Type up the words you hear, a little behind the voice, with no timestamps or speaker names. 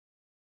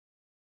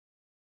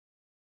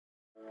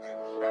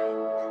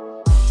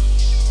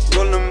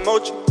Golden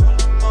mochi,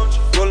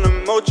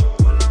 golden mochi,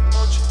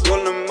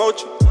 golden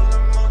mochi,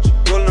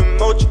 golden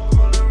mochi,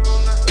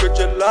 with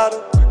gelato,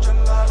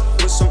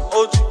 with some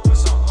OG.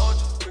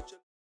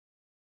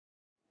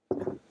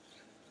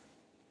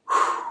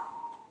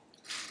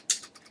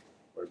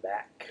 We're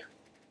back.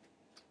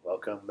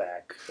 Welcome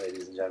back,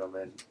 ladies and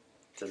gentlemen,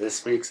 to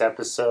this week's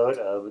episode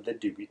of the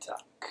Doobie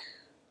Talk.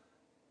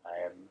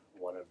 I am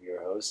one of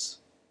your hosts,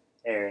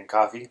 Aaron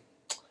Coffee.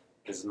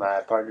 This is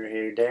my partner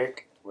here,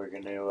 Derek. We're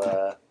going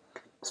to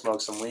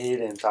smoke some weed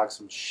and talk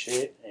some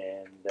shit,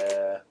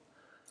 and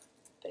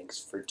thanks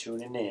for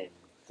tuning in.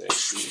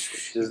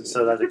 Just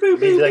so that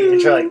maybe like an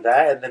intro like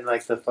that, and then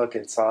like the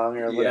fucking song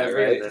or whatever,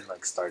 right. and then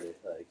like start it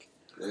like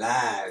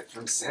Live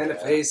from Santa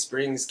Fe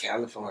Springs,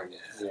 California.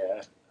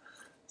 yeah.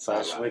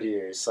 Slash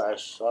Whittier,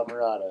 slash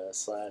Almirada,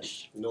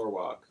 slash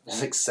Norwalk.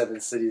 there's like 7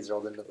 cities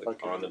rolled into Like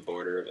fucking on the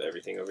border of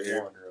everything over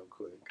here. one real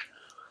quick.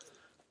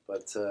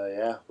 But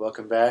yeah,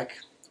 welcome back.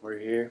 We're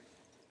here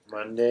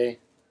Monday,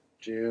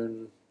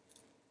 June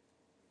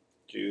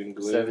June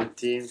glue.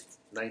 17th,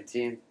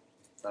 19th.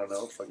 I don't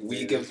know. Fucking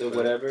Week days, of the but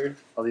whatever.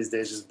 all these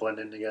days just blend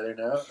in together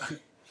now.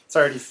 It's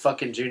already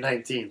fucking June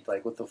 19th.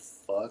 Like, what the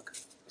fuck?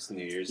 It's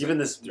New Year's. Even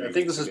like this, 3 I think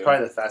weeks this was ago.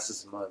 probably the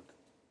fastest month.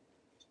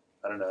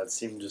 I don't know. It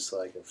seemed just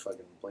like a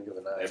fucking blink of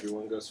an eye.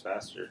 Everyone goes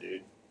faster,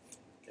 dude.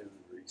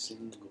 Every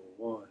single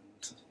one.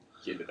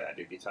 Get into that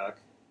doobie talk.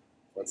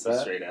 What's Just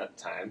that? Straight up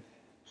time.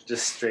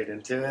 Just straight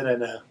into it. I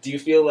know. Do you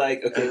feel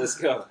like, okay, let's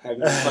go.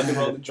 Haven't fucking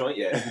rolled the joint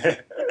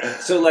yet.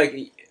 So, like,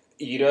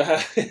 you know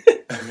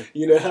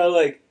how,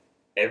 like,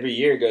 every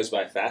year goes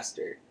by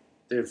faster.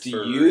 Dude, Do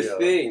for you real.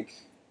 think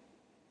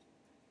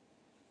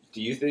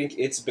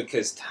it's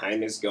because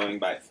time is going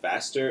by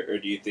faster, or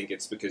do you think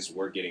it's because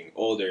we're getting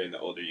older, and the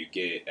older you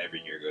get,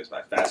 every year goes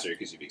by faster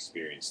because you've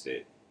experienced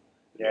it?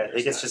 Yeah, I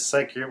think it's just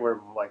like we're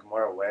like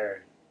more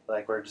aware.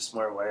 Like we're just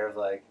more aware of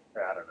like,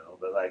 or I don't know,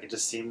 but like it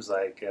just seems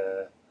like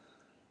I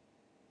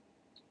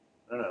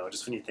don't know.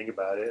 Just when you think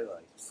about it,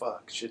 like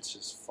fuck, shit's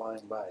just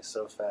flying by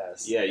so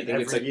fast. Yeah, you And think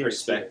it's every like year,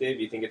 perspective?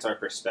 You think it's our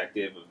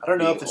perspective of I don't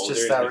know being if it's older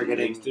just and that having we're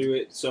getting- lived through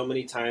it so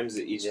many times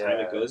that each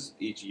time Yeah.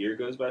 each year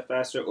goes by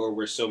faster, or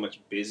we're so much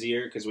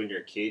busier because when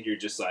you're a kid, you're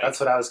just like That's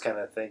what I was kind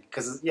of thinking.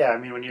 Because yeah, I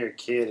mean, when you're a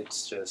kid,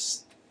 it's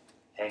just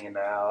hanging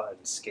out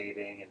and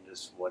skating and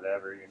just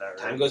whatever. You're not.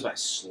 time really... goes by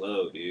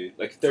slow, dude.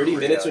 Like 30 For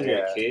minutes real, when you're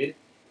yeah. a kid.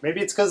 Maybe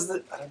it's because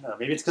I don't know.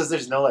 Maybe it's because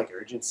there's no like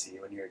urgency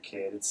when you're a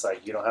kid. It's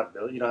like you don't have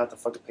bill. You don't have to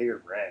fucking pay your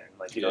rent.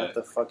 Like you don't Yeah. have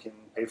to fucking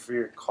pay for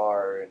your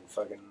car and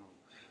fucking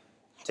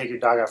take your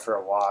dog out for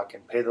a walk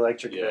and pay the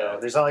electric Yeah. bill.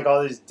 There's not like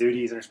all these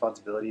duties and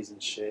responsibilities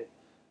and shit.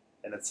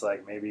 And it's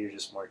like maybe you're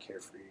just more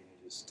carefree and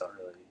you just don't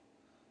really.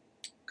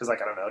 Because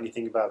like I don't know. When you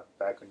think about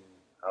back when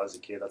I was a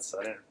kid, I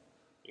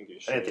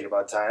didn't think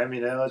about time.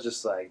 You know, it's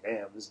just like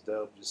damn, this is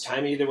dope. Just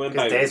Time either went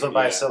by. because days went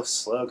by yeah. so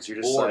slow because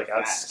you're just Or like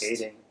out fast.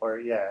 skating or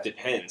yeah.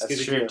 Depends, That's because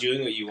if true. you're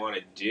doing what you want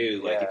to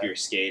do, like if Yeah. you're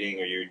skating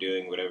or you're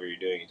doing whatever you're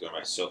doing, it's going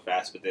by so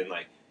fast. But then,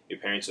 like your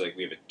parents are like,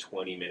 "We have a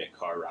 20-minute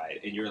car ride,"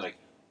 and you're like,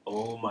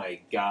 "Oh my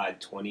god,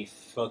 20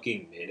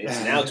 fucking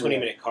minutes!" Now,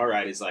 20-minute car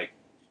ride is like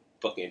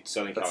fucking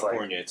Southern That's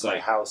California. like it's my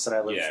like house and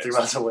I live yeah, 3 it's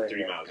miles away.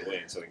 3 miles away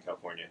in Southern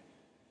California.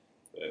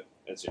 But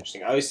that's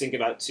interesting. I always think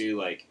about too,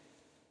 like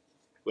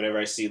whenever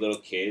I see little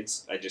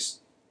kids, I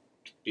just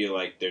feel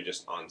like they're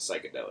just on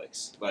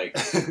psychedelics. Like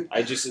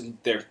I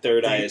just their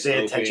third eye is the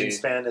open. attention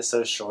span is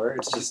so short.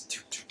 It's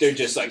just They're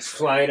just like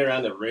flying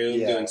around the room,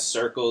 Yeah. doing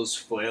circles,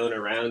 flailing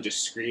around,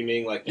 just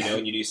screaming. Like, you know,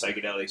 when you do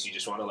psychedelics, you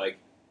just want to like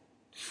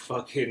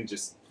fucking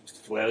just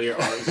flail your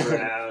arms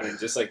around and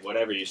just like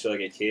whatever. You feel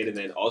like a kid. And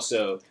then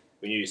also,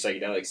 when you do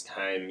psychedelics,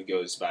 time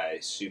goes by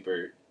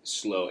super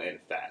slow and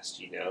fast,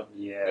 you know?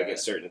 yeah. Like at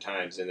certain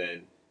times. And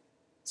then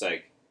it's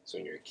like, so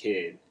when you're a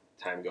kid,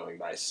 time going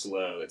by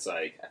slow. It's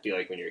like, I feel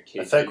like when you're a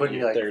kid, I feel like when your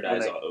you like third when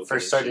eye's it all open.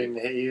 first and started to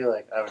hit you,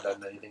 like I haven't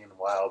done anything in a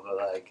while, but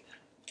like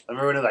I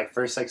remember when it like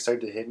first like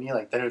started to hit me,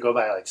 like then it would go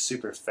by like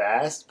super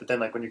fast, but then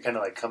like when you're kind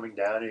of like coming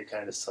down, you're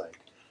kind of just like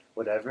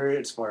whatever.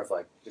 It's more of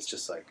like it's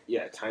just like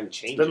yeah, time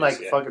changes. it's been like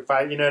yeah. fucking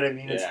 5. You know what I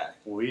mean? It's Yeah,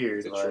 weird.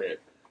 it's a like,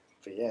 trip.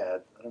 But yeah,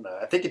 I don't know.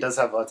 I think it does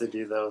have a lot to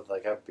do though with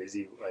like how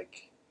busy,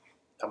 like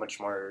how much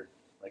more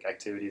like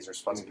activities,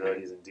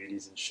 responsibilities, and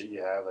duties and shit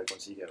you have. Like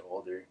once you get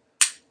older,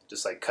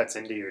 just like cuts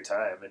into your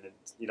time, and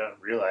you don't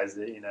realize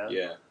it. You know?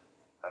 Yeah.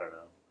 I don't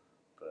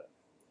know,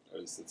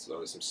 It's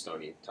always some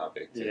stony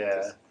topic to, Yeah.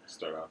 to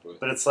start off with.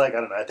 but it's like I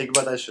don't know. I think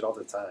about that shit all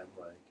the time.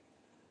 Like,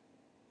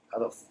 how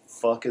the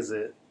fuck is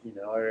it? You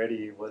know,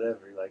 already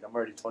whatever. Like I'm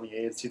already 28.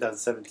 It's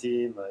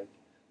 2017. Like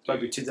it's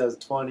probably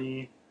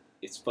 2020.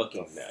 It's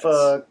fucking nuts.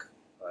 Fuck.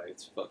 Like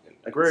It's fucking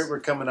nuts. Like we're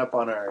coming up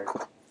on our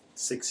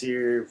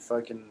 6-year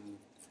fucking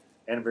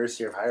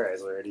anniversary of High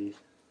Rise already.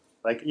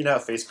 Like you know how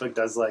Facebook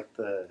does like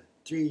the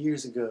 3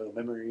 years ago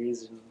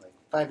memories and like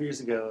 5 years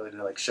ago and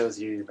it like shows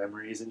you your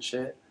memories and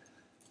shit.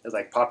 It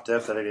like popped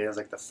up the other day. It was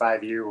like the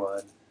 5-year one.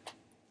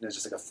 And it was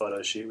just like a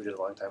photo shoot we did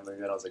a long time ago.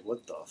 And I was like,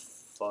 what the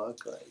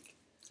fuck? Like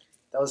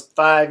that was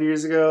 5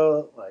 years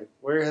ago. Like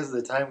where has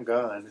the time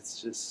gone?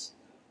 It's just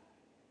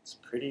It's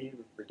pretty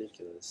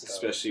ridiculous.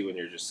 Especially when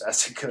you're just,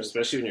 That's a good.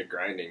 especially when you're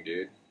grinding,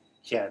 dude.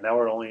 Yeah, now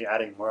we're only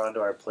adding more onto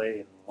our plate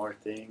and more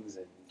things,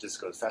 and it just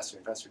goes faster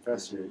and faster and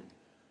faster. Mhm.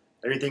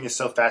 Everything is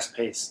so fast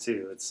paced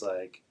too. It's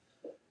like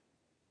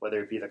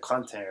whether it be the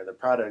content or the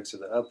products or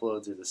the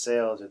uploads or the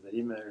sales or the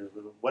email or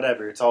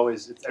whatever,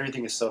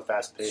 everything is so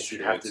fast paced.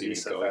 You have to be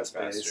so fast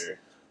paced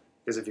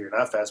because if you're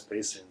not fast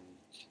paced, then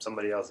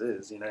somebody else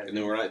is. You know. And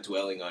then we're not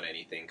dwelling on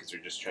anything because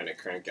we're just trying to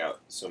crank out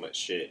so much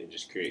shit and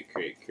just create.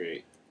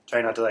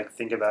 Try not to like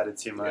think about it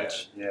too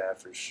much. Yeah,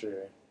 for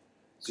sure.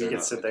 So you we're can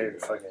not sit there and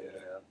thinking about fucking,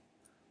 it,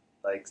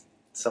 like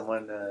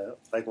someone,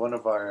 like one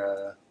of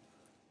our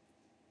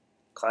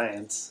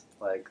clients,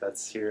 like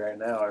that's here right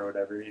now or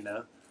whatever,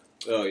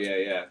 Oh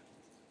yeah.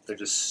 They're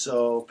just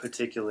so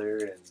particular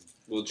and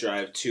We'll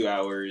drive 2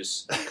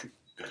 hours.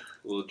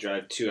 We'll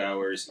drive 2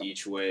 hours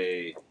each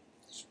way,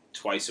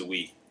 twice a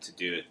week to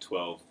do it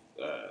 12.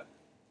 to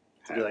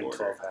do like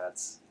 12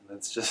 hats. And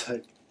it's just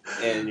like,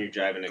 And you're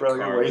driving a Bro,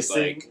 you're car with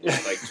wasting-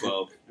 like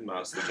 12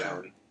 miles to the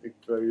gallon. like,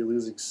 bro, you're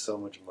losing so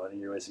much money.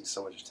 You're wasting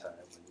so much time.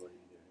 Like, what are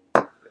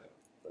you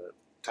doing?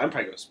 Time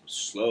probably goes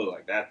slow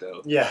like that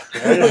though. Yeah.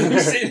 You're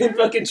sitting in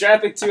fucking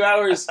traffic 2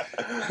 hours.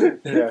 Yeah,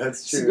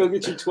 that's So true. go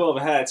get your 12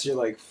 hats. You're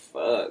like,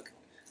 fuck.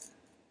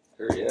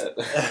 Hurry up.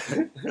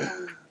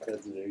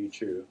 That's very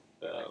true.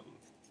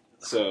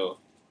 So,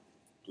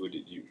 what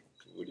did you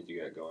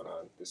got going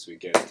on this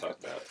weekend to talk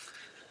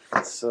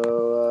about?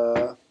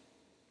 So,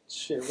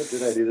 shit, what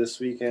did I do this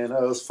weekend?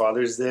 Oh, it was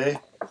Father's Day.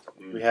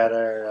 We had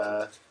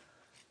our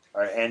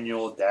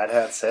annual dad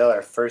hat sale,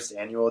 our first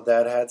annual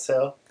dad hat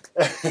sale.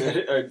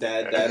 Our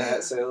dad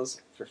hat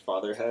sales for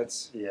father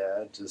hats.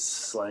 Yeah, just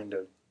slanged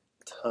a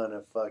ton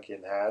of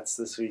fucking hats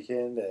this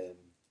weekend and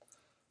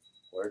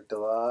worked a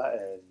lot.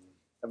 And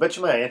I bet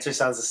you my answer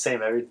sounds the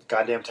same every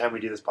goddamn time we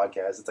do this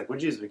podcast. It's like,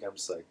 what'd you do this weekend? I'm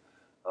just like,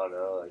 I don't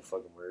know, like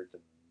fucking worked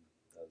and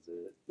that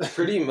was it.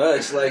 Pretty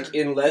much, like,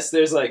 unless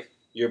there's like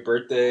your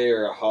birthday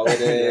or a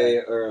holiday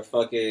or a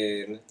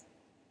fucking.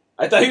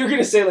 I thought you were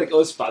gonna say like,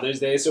 oh, it's Father's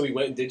Day, so we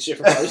went and did shit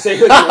for Father's Day.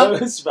 Like, no,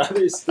 it's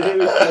Father's Day.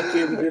 We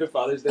fucking did a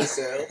Father's Day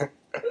sale.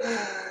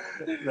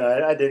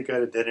 No, I did go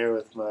to dinner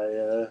with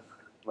my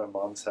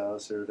mom's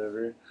house or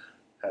whatever.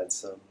 Had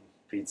some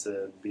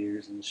pizza and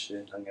beers and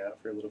shit. Hung out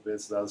for a little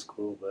bit, so that was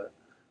cool. But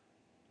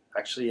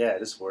actually, yeah, it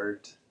just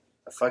worked.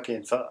 I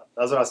fucking felt.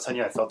 That was what I was telling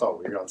you. I felt all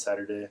weird on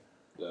Saturday.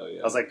 Oh yeah.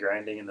 I was like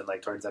grinding, and then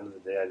like towards the end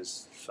of the day, I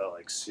just felt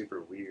like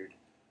super weird.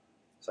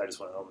 So I just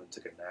went home and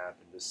took a nap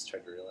and just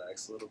tried to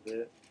relax a little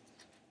bit.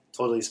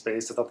 Totally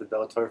spaced. I thought the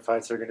Bellator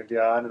fights were gonna be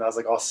on, and I was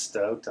like all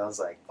stoked. I was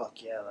like,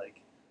 "Fuck yeah!"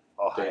 Like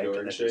all hyped, Fandor and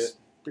and then shit? just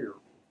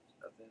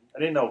nothing. I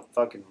didn't know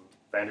fucking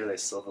Vanderlei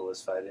Silva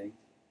was fighting.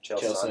 Chael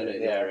Sonnen,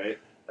 yeah, right.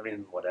 I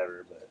mean,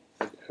 whatever,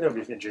 but it'll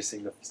be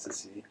interesting to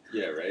see.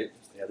 Yeah, right.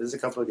 Yeah, there's a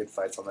couple of good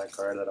fights on that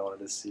card that I wanted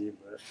to see,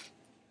 but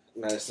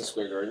Madison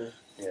Square Garden.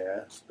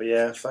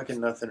 yeah, fucking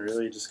nothing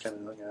really. Just kind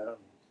of hung out.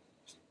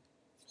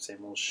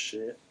 Same old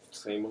shit.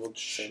 Same old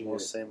Same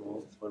old, same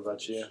old. What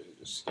about you? Shit,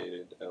 just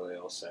skated LA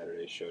all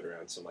Saturday, showed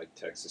around some like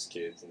Texas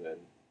kids, and then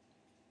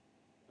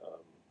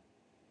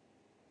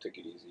took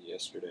it easy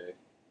yesterday.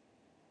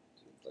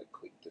 Did, like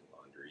cleaned the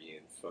laundry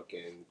and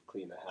fucking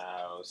cleaned the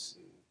house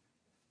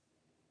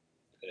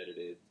and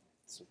edited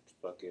some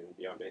fucking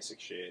Beyond Basic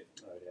shit.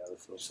 Oh yeah, the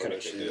full Just kind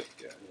of shit.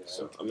 Yeah.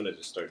 So I'm gonna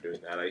just start doing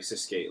that. I used to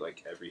skate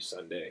like every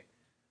Sunday,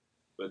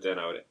 but then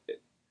I would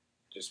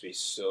just be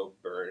so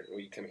burnt.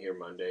 We come here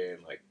Monday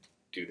and like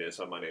do this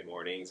on Monday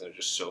mornings. I'm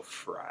just so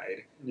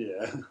fried.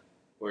 Yeah.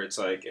 Where it's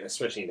like, and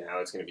especially now,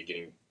 it's gonna be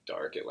getting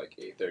dark at like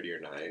 8:30 or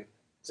 9.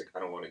 It's like I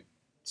don't want to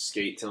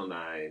skate till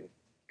 9.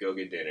 Go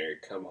get dinner,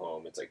 come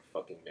home. It's like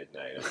fucking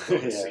midnight. I'm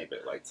going to Yeah. sleep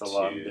at like It's a 2,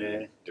 long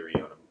day. 3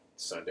 on a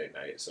Sunday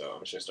night. So I'm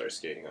just gonna start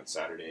skating on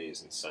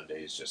Saturdays and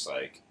Sundays. Just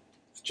like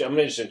I'm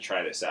gonna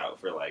try this out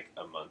for like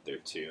a month or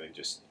 2, and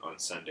just on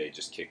Sunday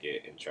just kick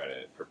it and try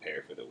to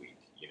prepare for the week.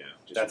 You know,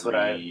 just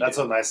That's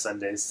what my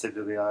Sundays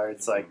typically are.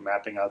 It's like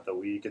mapping out the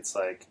week. It's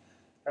like,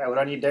 all right, what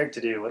do I need Derek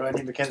to do? What do I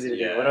need Mackenzie to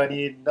do? Yeah. What do I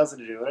need Nelson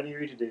to do? What do I need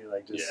Reed to do?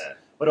 Like, just Yeah.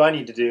 what do I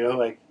need to do?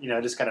 Like,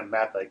 just kind of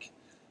map, like,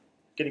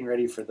 getting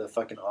ready for the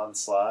fucking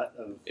onslaught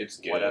of It's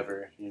good.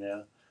 whatever,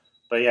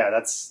 But yeah,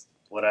 that's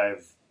what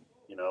I've,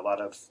 a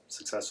lot of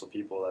successful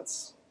people,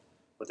 that's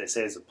what they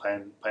say is to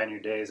plan your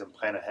days and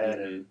plan ahead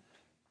and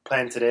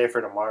plan today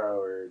for tomorrow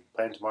or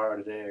plan tomorrow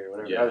today or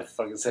whatever. Yeah. How the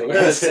fucking saying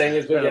Whatever the is. saying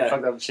is, but Whatever the yeah.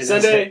 fuck that shit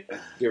Sunday, is.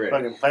 get ready.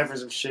 Fucking plan for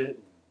some shit.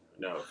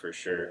 No, for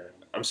sure.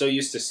 I'm so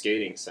used to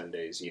skating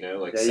Sundays. Like Yeah,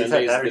 you've had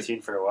Sundays. that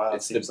routine for a while. It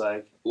it's seems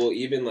like. Well,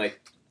 even like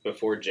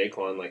before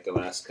Jaquan, like the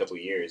last couple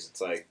years, it's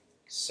like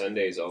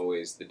Sunday's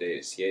always the day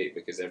to skate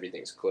because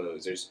everything's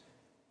closed. There's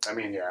I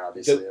mean, yeah,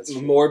 obviously that's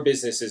true. more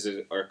businesses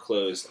are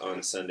closed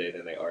on Sunday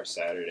than they are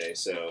Saturday.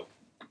 So,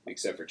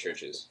 except for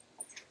churches.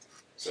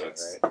 So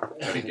it's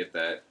how to get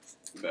that,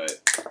 but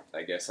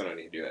I guess I don't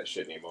need to do that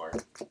shit anymore.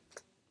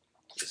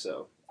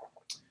 So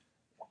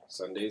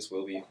Sundays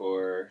will be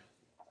for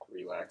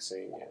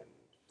relaxing and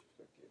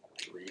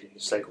fucking reading.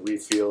 Just like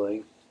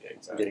refueling, Yeah,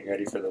 exactly. getting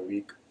ready for the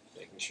week.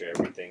 Making sure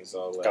everything's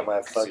all like Got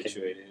my fucking-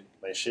 situated.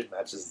 My shit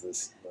matches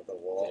the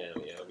wall alcohol.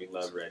 Damn, yeah, we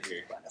love red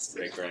here.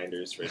 Red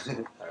grinders for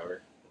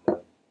power.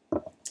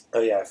 Oh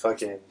yeah,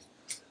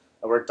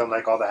 I worked on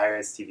like all the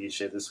high-res TV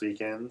shit this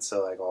weekend,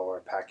 so like all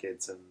our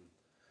packets and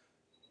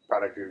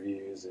product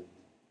reviews and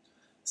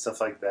stuff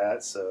like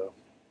that. So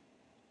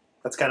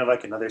that's kind of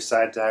like another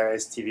side to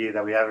high-res TV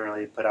that we haven't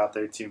really put out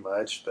there too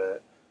much,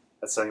 but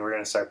that's something we're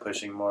going to start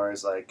pushing more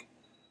is like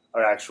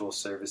our actual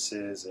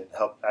services and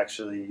help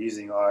actually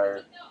using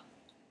our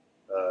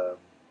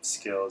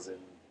skills and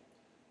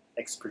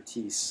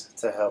expertise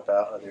to help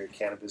out other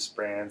cannabis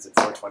brands and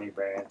 420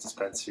 brands,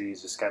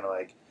 dispensaries, just kind of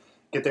like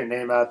get their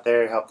name out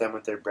there, help them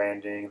with their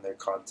branding and their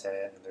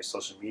content and their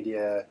social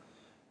media,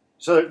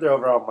 so their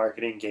overall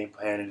marketing game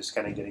plan and just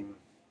kind of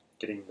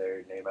getting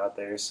their name out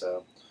there.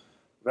 So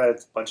we've had a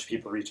bunch of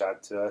people reach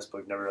out to us, but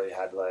we've never really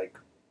had like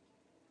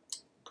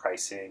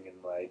pricing and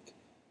like,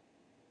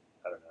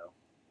 I don't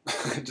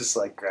know, just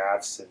like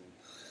graphs and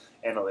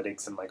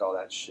analytics and like all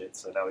that shit.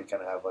 So now we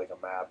kind of have like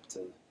a map to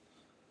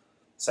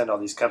send all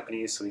these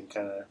companies so we can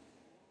kind of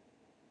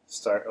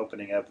start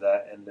opening up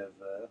that end of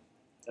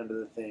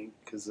the thing.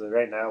 Because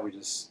right now we're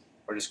just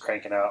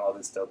cranking out all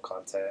this dope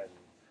content. And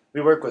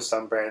we work with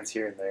some brands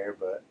here and there,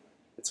 but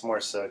it's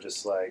more so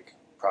just like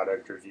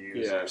product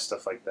reviews or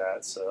stuff like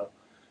that. So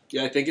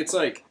yeah, I think it's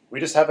like we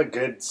just have a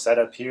good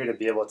setup here to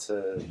be able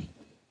to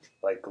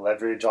like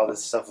leverage all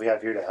this stuff we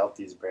have here to help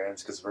these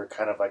brands because we're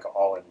kind of like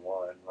all in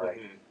one.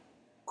 Like,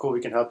 cool,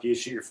 we can help you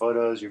shoot your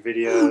photos, your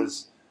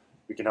videos.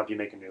 We can help you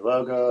make a new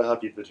logo,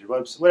 help you build your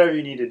website, whatever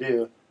you need to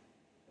do.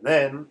 And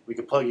then we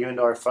can plug you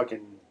into our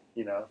fucking,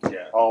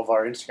 all of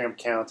our Instagram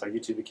accounts, our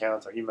YouTube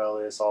accounts, our email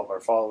list, all of our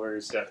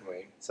followers.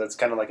 Definitely. So it's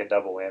kind of like a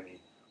double whammy.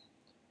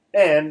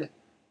 And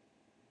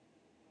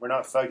we're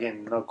not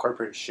fucking no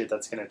corporate shit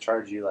that's going to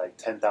charge you like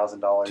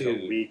 $10,000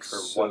 a week for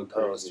one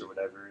post or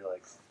whatever.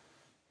 Like,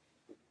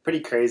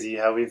 pretty crazy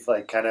how we've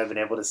like kind of been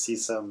able to see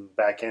some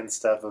back end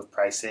stuff of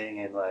pricing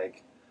and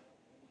like,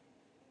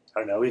 I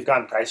don't know, we've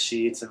gotten price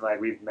sheets and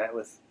like we've met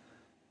with,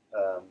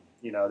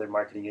 their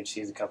marketing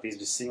agencies and companies,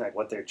 just seeing like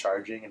what they're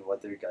charging and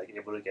what they're like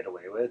able to get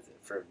away with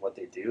for what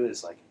they do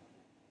is like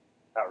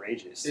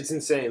outrageous. It's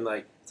insane.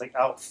 Like it's like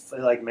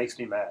it like makes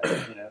me mad.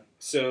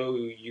 So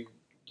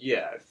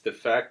the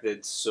fact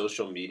that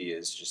social media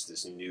is just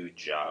this new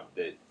job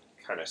that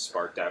kind of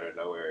sparked out of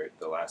nowhere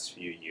the last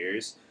few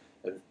years,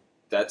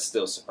 that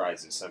still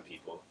surprises some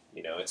people.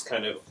 It's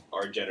kind of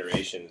our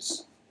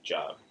generation's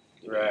job.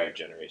 Right. Your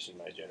generation,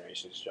 my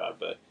generation's job,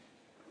 but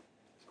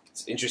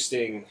it's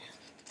interesting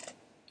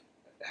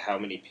how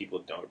many people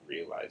don't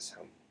realize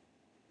how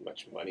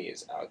much money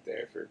is out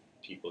there for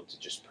people to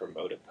just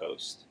promote a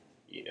post,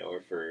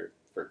 or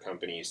for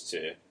companies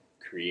to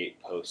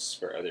create posts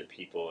for other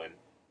people. And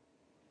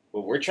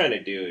what we're trying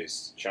to do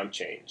is chump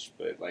change,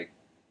 but like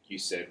you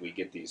said, we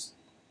get these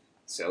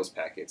sales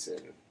packets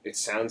and it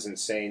sounds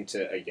insane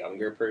to a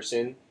younger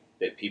person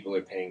that people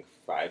are paying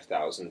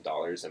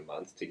 $5,000 a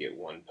month to get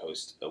one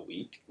post a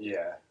week.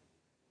 Yeah.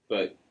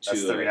 But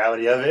that's the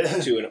reality of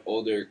it. To an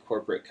older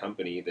corporate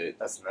company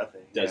that's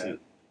nothing. Doesn't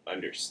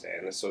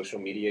understand the social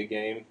media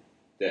game,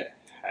 that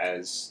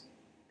has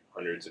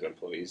hundreds of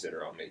employees that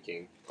are all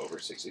making over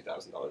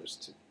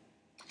 $60,000 to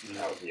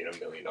 $1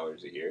 million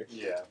a year.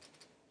 Yeah.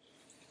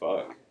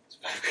 Fuck. It's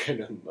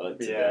 $5,000 a month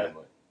to them.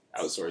 Like,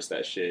 outsource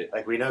that shit.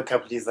 Like we know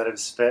companies that have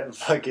spent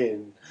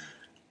fucking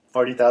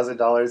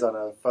 $40,000 on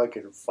a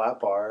fucking flat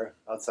bar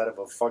outside of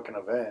a fucking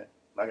event.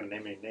 I'm not gonna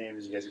name any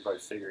names. You guys can probably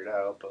figure it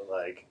out. But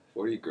like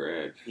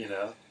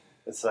 $40,000.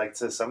 It's like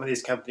to some of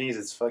these companies,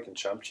 it's fucking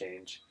chump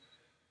change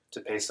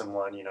to pay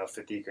someone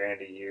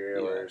 $50,000 a year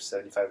or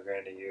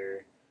 $75,000 a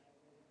year.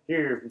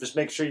 Here, just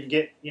make sure you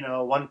get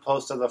one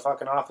post of the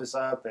fucking office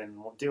up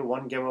and we'll do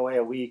one giveaway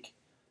a week.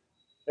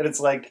 And it's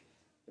like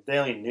if they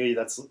only knew you,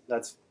 that's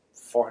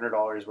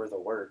 $400 worth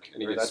of work.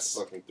 And he gets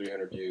fucking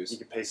 300 views. You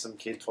could pay some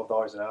kid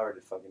 $12 an hour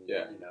to fucking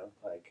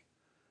like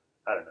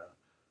I don't know.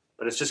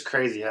 But it's just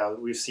crazy how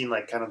we've seen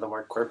like kind of the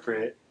more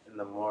corporate and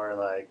the more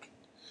like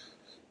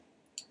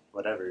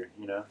whatever,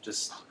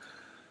 just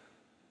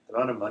the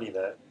amount of money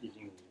that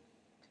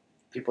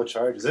people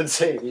charge is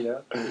insane,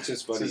 It's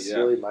just funny, it's just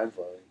really mind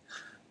blowing.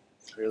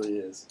 It really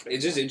is.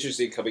 It's just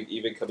interesting coming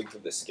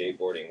from the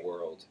skateboarding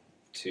world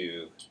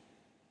to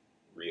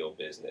real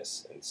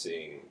business and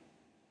seeing.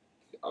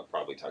 I've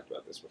probably talked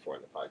about this before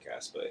in the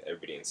podcast, but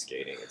everybody in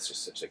skating, it's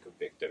just such like a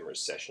victim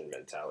recession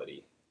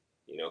mentality.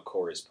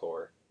 Core is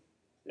poor.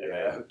 And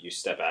then you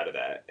step out of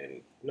that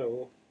and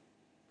no,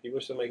 people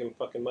are still making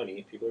fucking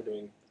money. People are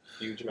doing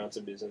huge amounts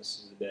of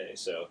business a day.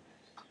 So,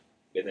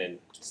 and then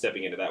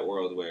stepping into that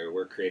world where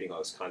we're creating all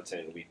this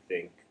content, we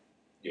think,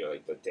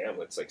 damn,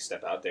 let's like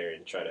step out there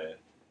and try to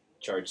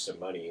charge some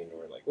money. And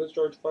we're like, let's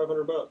charge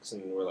 $500.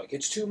 And we're like,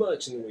 it's too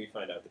much. And then we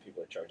find out that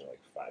people are charging like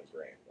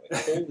 $5,000.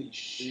 Like, holy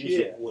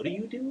shit, what are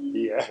you doing?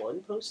 Yeah. One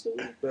post a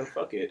week? Well,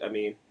 fuck it. I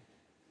mean,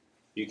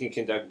 you can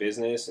conduct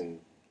business and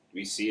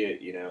we see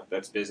it,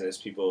 that's business.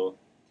 People,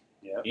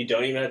 you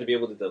don't even have to be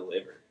able to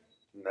deliver.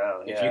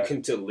 No, If you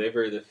can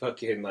deliver the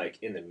fucking, like,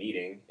 in the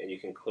meeting and you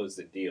can close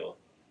the deal,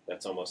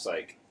 that's almost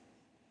like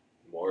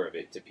more of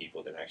it to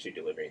people than actually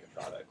delivering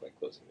the product, like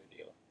closing the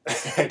deal.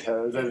 I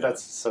know.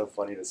 That's so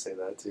funny to say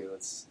that too.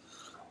 That's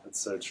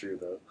so true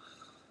though.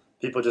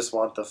 People just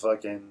want the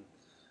fucking.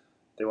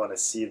 They want to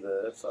see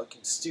the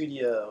fucking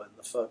studio and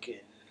the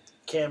fucking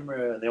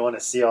camera, and they want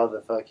to see all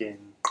the fucking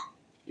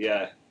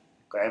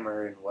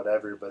glamour and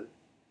whatever. But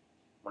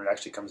when it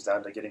actually comes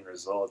down to getting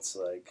results,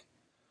 like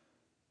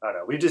I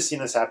don't know, we've just seen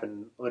this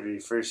happen literally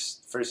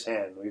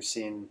firsthand. We've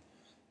seen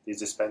these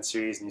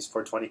dispensaries and these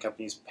 420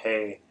 companies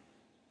pay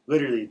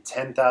literally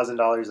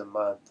 $10,000 a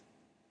month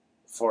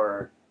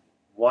for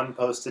one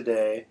post a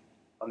day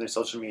on their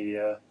social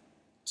media,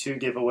 2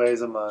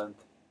 giveaways a month,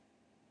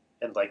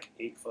 and like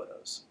 8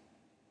 photos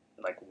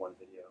in like one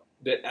video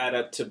that add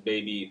up to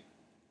maybe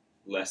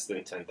less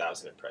than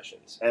 10,000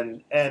 impressions.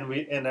 And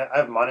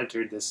I've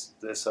monitored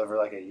this over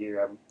like a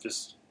year. I've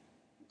just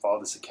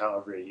followed this account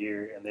over a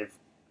year, and they've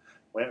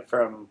went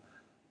from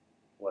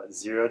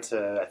 0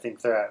 to I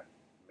think they're at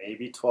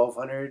maybe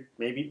 1,200,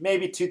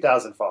 maybe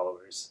 2,000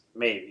 followers,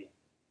 maybe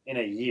in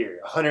a year.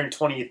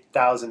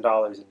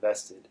 $120,000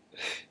 invested.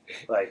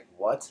 Like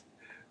what?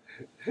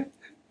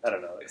 I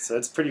don't know. So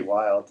it's pretty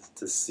wild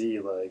to see,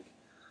 like,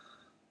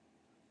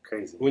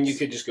 crazy. When you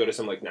could just go to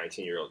some like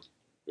 19-year-old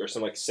or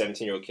some like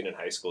 17-year-old kid in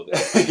high school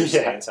that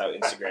understands how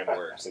Instagram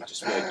works and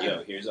just be like,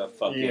 yo, here's a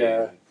fucking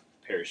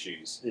pair of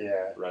shoes.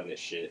 Yeah. Run this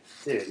shit.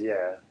 Dude,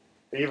 yeah.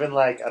 Even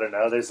like, I don't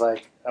know, there's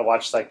like, I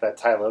watched like that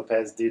Ty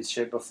Lopez dude's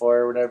shit before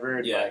or whatever.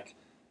 And like,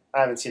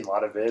 I haven't seen a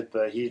lot of it,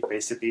 but he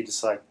basically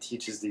just like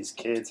teaches these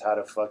kids how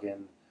to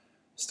fucking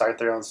start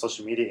their own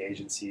social media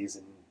agencies,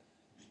 and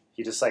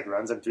he just like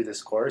runs them through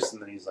this course,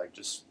 and then he's like,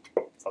 just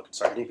fucking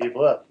start hitting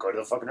people up. Go to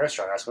the fucking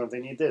restaurant, ask them if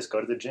they need this.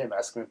 Go to the gym,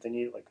 ask them if they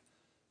need like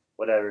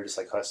whatever, just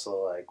like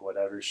hustle, like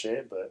whatever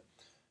shit. But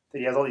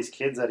he has all these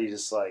kids that he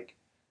just like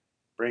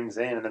brings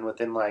in, and then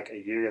within like a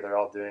year, they're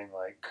all doing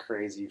like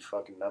crazy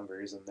fucking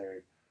numbers, and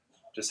they're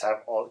just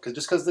have all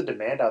because the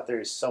demand out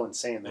there is so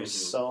insane. There's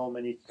so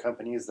many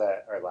companies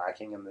that are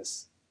lacking in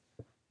this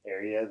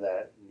area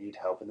that need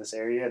help in this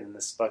area, and then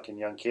this fucking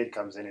young kid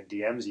comes in and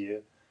DMs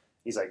you.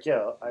 He's like,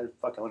 yo, I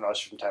fucking learned all this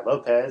shit from Ty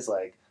Lopez.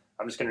 Like,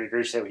 I'm just going to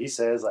regurgitate what he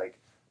says. Like,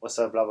 what's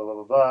up, blah, blah, blah,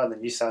 blah, blah. And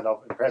then you sound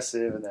all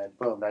impressive. And then,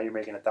 boom, now you're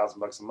making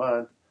 $1,000 a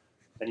month.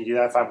 Then you do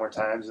that 5 more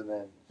times. And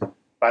then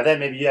by then,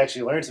 maybe you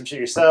actually learn some shit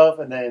yourself.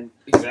 And then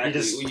you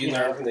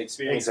learn from the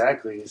experience.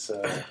 Exactly.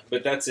 So,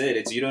 but that's it.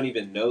 It's you don't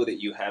even know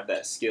that you have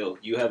that skill.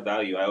 You have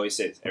value. I always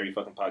say it every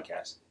fucking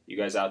podcast. You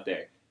guys out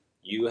there,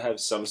 you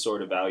have some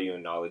sort of value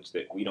and knowledge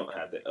that we don't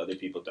have, that other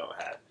people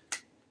don't have.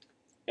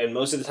 And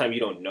most of the time you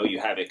don't know you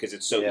have it because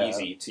it's so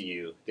easy to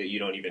you that you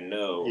don't even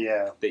know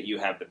that you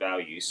have the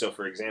value. So,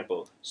 for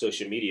example,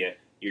 social media,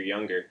 you're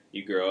younger,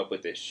 you grow up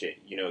with this shit,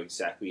 you know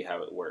exactly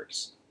how it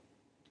works.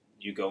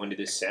 You go into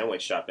this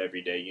sandwich shop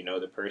every day, you know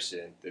the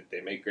person, that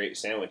they make great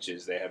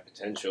sandwiches, they have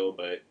potential,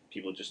 but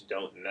people just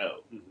don't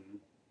know. Mm-hmm.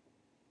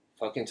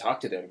 Fucking talk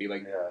to them. Be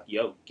like,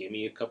 yo, give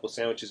me a couple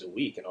sandwiches a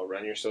week and I'll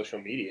run your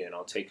social media and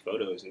I'll take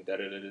photos and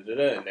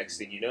da-da-da-da-da-da. And next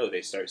thing you know,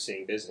 they start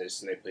seeing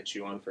business and they put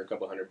you on for a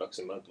couple $100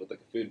 a month with like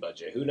a food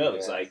budget. Who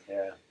knows?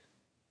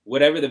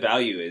 Whatever the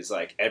value is,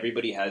 like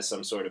everybody has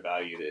some sort of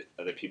value that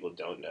other people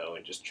don't know,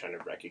 and just trying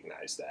to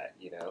recognize that,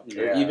 you know?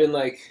 Or even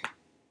like,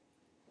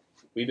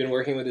 we've been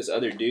working with this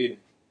other dude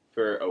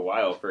for a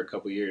while, for a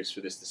couple years,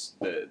 for this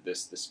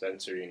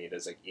dispensary, and he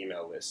does like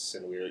email lists,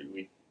 and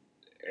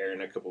Aaron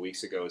a couple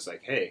weeks ago was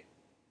like, hey,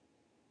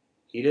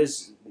 he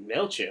does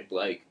MailChimp,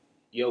 like,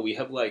 yo, we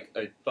have like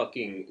a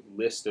fucking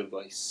list of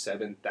like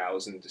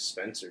 7,000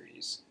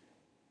 dispensaries,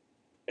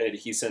 and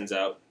he sends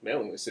out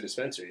mailing lists to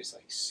dispensaries,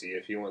 like, see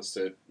if he wants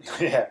to,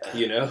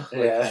 you know,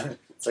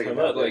 it's like come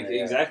up, like,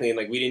 exactly, and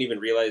like, we didn't even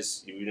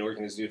realize we've been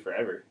working with this dude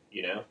forever,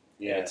 you know,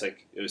 and it's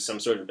like, it was some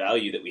sort of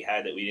value that we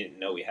had that we didn't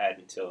know we had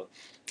until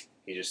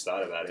he just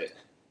thought about it,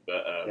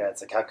 but,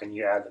 it's like, how can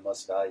you add the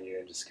most value,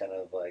 and just kind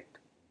of like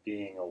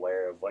being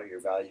aware of what your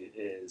value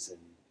is, and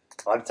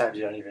a lot of times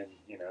you don't even,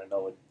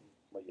 know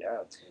what you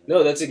have.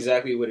 No, that's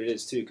exactly what it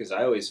is, too, because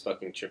I always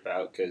fucking trip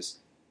out,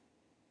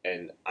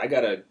 and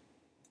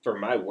for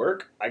my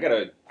work, I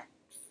gotta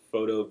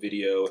photo,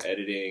 video,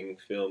 editing,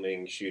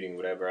 filming, shooting,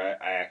 whatever, I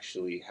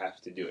actually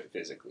have to do it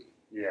physically.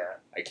 Yeah.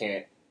 I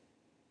can't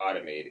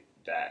automate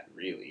that,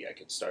 really. I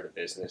could start a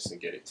business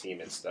and get a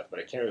team and stuff, but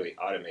I can't really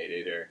automate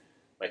it. Or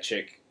my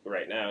chick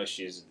right now,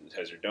 she has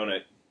her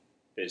donut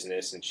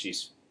business, and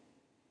she's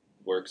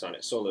works on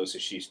it solo, so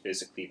she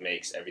physically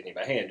makes everything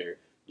by hand. Or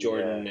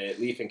Jordan at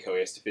Leaf & Co.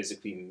 has to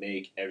physically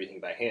make everything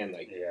by hand.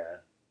 Like,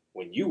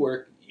 when you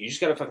work, you just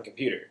got a fucking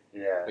computer.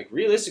 Yeah. Like,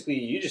 realistically,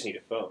 you just need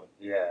a phone.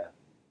 Yeah.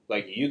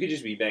 Like, you could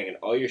just be banging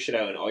all your shit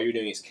out, and all you're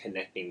doing is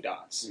connecting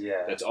dots.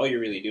 Yeah. That's all you're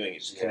really doing,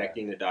 is just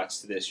connecting the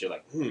dots to this. You're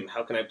like,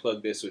 how can I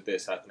plug this with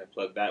this? How can I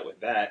plug that with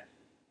that?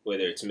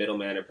 Whether it's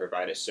middleman or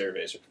provide a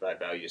service or provide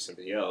value to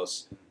somebody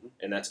else. Mm-hmm.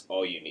 And that's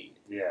all you need.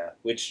 Yeah.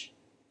 Which,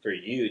 for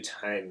you,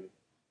 time...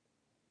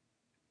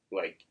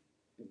 like,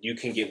 you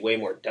can get way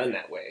more done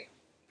that way.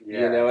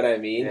 Yeah. You know what I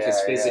mean?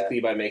 Because physically,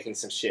 by making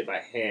some shit by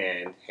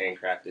hand,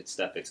 handcrafted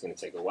stuff, it's going to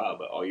take a while.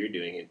 But all you're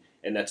doing,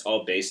 and that's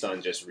all based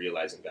on just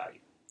realizing value.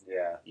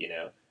 Yeah. You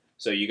know?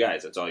 So you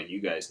guys, that's all you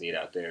guys need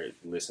out there,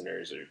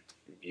 listeners or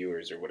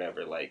viewers or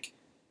whatever, like,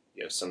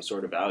 you have some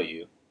sort of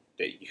value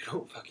that you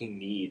don't fucking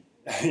need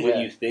what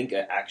you think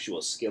an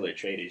actual skill or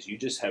trade is. You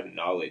just have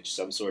knowledge,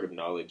 some sort of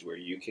knowledge where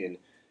you can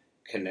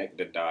connect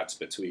the dots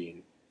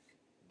between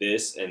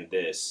this and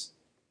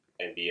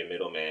be a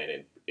middleman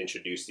and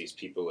introduce these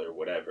people or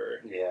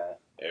whatever. Yeah.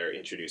 Or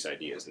introduce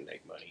ideas and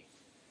make money.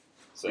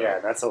 So yeah,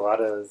 and that's a lot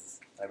of,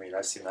 I mean,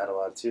 I've seen that a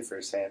lot too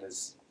firsthand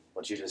is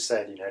what you just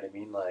said, you know what I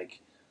mean?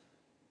 Like,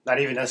 not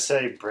even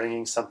necessarily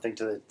bringing something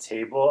to the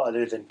table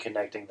other than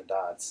connecting the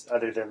dots,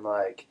 other than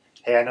like,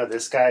 hey, I know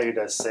this guy who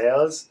does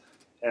sales,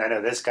 and I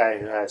know this guy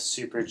who has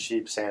super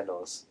cheap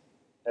sandals.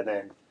 And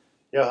then,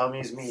 yo,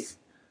 homies, meet.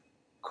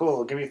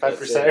 Cool, give me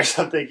 5% or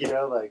something, you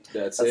know? Like,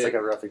 that's like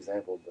a rough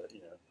example, but, you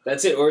know.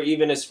 That's it. Or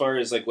even as far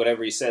as like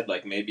whatever he said,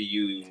 like maybe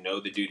you know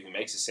the dude who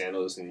makes the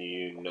sandals and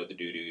you know the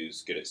dude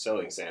who's good at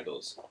selling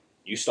sandals.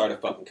 You start a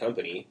fucking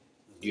company,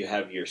 you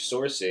have your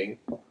sourcing,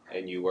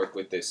 and you work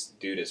with this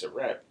dude as a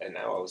rep, and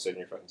now all of a sudden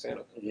you're fucking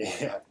sandal company.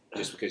 Yeah.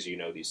 Just because you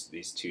know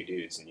these two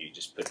dudes and you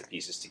just put the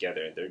pieces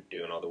together and they're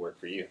doing all the work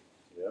for you.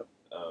 Yep.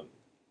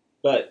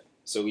 But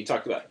so we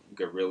talked about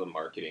guerrilla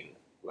marketing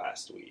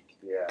last week.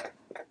 Yeah.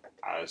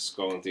 I was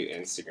scrolling through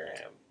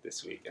Instagram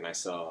this week and I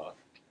saw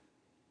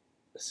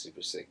a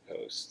super sick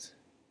post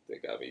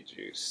that got me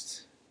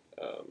juiced.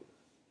 God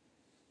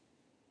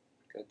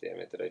damn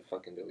it, did I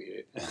fucking delete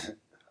it?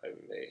 I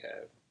may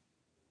have.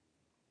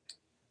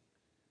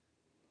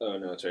 Oh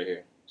no, it's right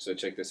here. So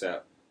check this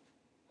out.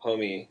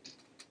 Homie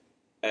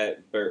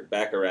at Burt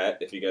Baccarat,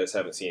 if you guys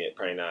haven't seen it,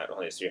 probably not,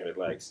 only has 300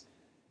 likes,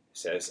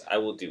 says, I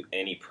will do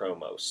any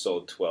promo,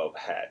 sold 12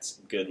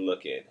 hats, good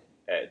looking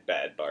at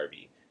Bad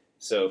Barbie.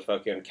 So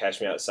fucking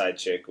Catch Me Outside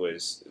chick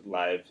was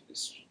live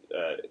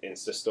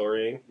Insta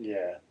storying.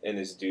 Yeah. And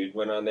this dude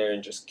went on there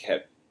and just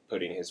kept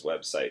putting his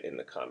website in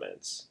the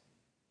comments.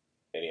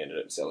 And he ended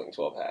up selling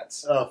 12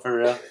 hats. Oh, for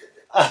real?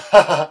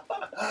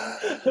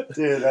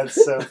 Dude,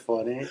 that's so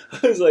funny.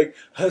 I was like,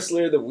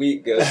 Hustler of the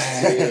Week goes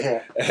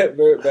to at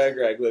Burt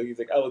Baccarat. Look, he's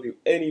like, I will do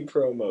any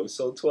promo,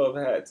 sold 12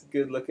 hats,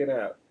 good looking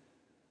out.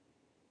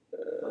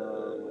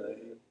 Oh my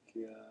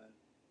god.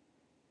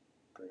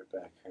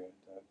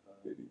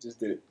 He just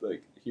did it,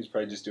 like, he's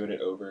probably just doing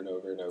it over and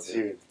over and over.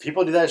 Dude,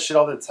 people do that shit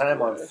all the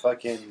time on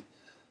fucking,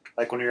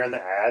 like when you're in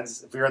the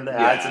ads. If you're in the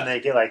ads and they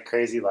get like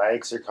crazy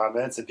likes or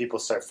comments and people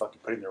start fucking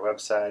putting their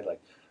website,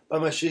 like, buy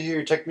my shit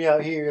here, check me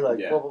out here, like,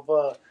 blah, blah,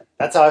 blah.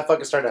 That's how I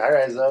fucking started High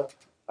Rise, though.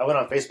 I went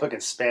on Facebook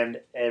and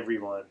spammed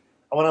everyone.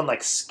 I went on,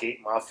 like,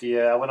 Skate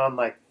Mafia. I went on,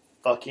 like,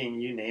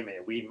 fucking, you name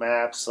it. Weed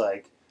Maps,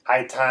 like,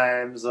 High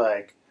Times,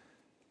 like,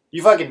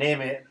 you fucking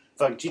name it.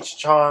 Fuck, Cheech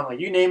Chong, like,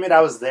 you name it,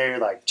 I was there.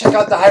 Like, check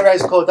out the High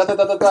Rise code, da da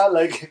da da da.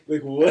 Like,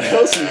 what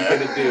else are you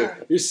gonna do?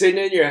 You're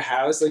sitting in your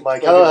house,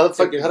 like how the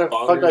fuck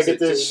do I get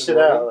this shit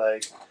out?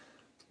 Like,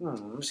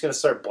 I'm just gonna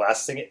start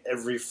blasting it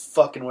every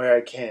fucking way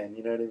I can.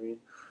 You know what I mean?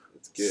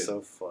 It's good.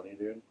 So funny,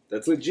 dude.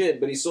 That's legit,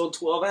 but he sold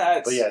 12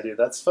 hats. But yeah, dude,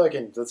 that's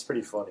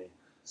pretty funny.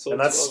 Sold and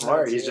that's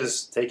smart. Hats, He's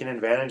just taking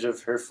advantage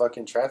of her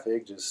fucking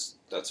traffic, just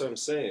that's what I'm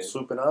saying.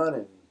 Swooping on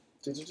and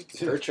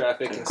her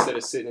traffic instead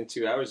of sitting in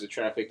 2 hours of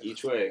traffic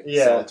each way.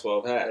 Yeah, selling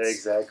 12 hats.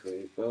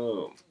 Exactly.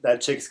 Boom.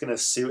 That chick's gonna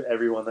sue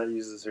everyone that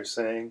uses her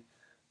saying,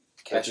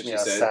 "Catch me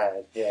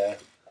outside." Yeah,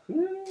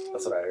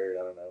 that's what I heard.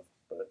 I don't know,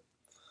 but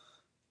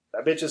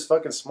that bitch is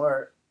fucking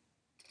smart.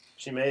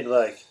 She's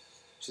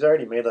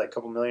already made like a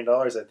couple $1 million,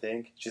 I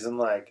think. She's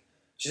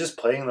just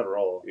playing the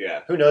role.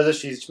 Yeah. Who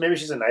knows if maybe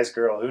she's a nice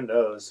girl. Who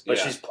knows? But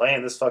she's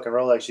playing this fucking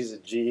role like she's a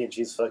G and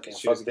she's fucking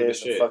fuck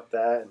this and fuck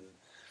that and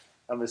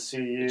I'm gonna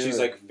sue you. And she's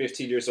like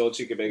 15 years old.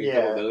 She could make a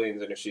couple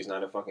millions, and if she's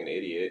not a fucking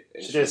idiot,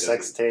 and she did a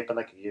sex tape in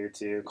like a year or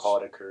two, call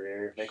it a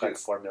career, make like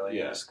 $4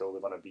 million, just go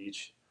live on a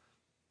beach.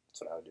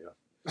 That's what I would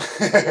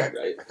do.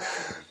 Right.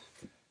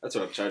 That's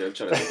what I'm trying to. I'm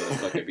trying to live on a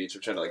fucking beach.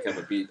 I'm trying to like have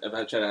a beach. I'm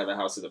trying to have a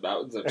house in the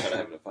mountains. I'm trying to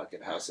have a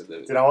fucking house in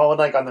the. Dude, I want one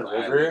like on the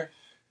river,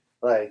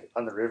 like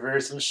on the river or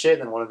some shit,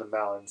 and then one in the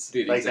mountains,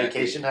 dude, like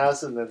vacation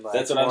house, and then like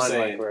that's what I'm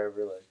saying. Like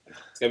wherever, like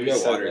it's gotta be by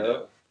water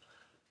though.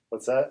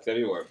 What's that? It's gotta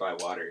be by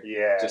water.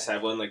 Yeah. Just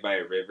have one like by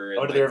a river. I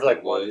went to the river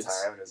like one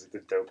time. It was like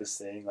the dopest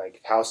thing.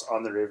 Like house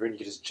on the river, and you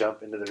could just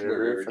jump into the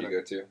river. What river did you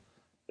go to? It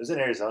was in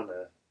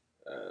Arizona.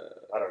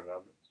 I don't know.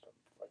 I'm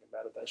fucking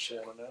bad at that shit.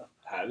 I don't know.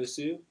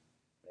 Havasu?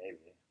 Maybe.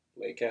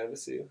 Lake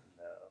Havasu?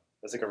 No.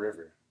 It's like a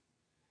river.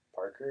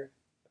 Parker?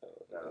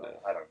 No.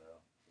 I don't know.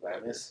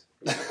 Lannis?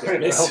 I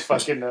don't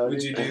fucking know.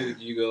 What'd you do?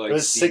 Did you go like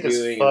skiing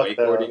and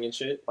wakeboarding and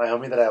shit? My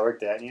homie that I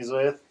worked at Annie's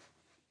with,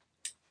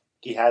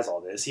 he has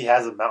all this. He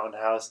has a mountain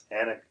house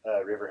and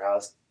a river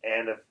house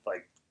and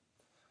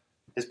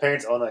his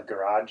parents own a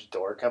garage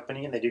door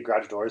company and they do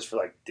garage doors for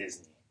like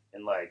Disney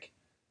and like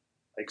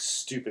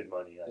stupid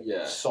money,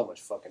 so much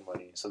fucking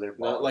money. So they're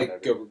not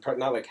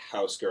like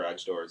house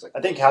garage doors. Like I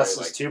think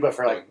houses too, but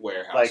for like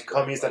warehouse, like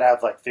homies that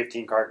have like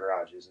 15-car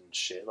garages and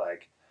shit.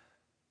 Like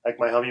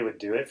my homie would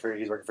do it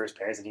he's working for his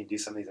parents and he'd do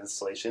some of these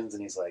installations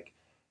and he's like,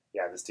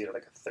 yeah, this dude had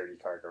like a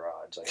 30-car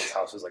garage. Like his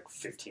house was like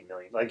 $15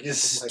 million. Like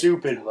just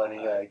stupid money.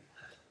 Like,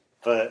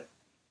 but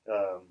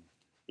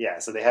Yeah,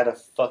 so they had a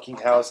fucking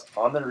house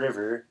on the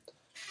river.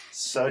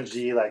 So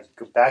G, like,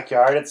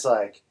 backyard, it's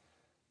like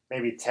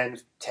maybe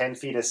 10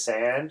 feet of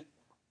sand.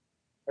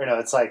 Or no,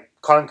 it's like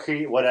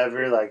concrete,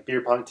 whatever, like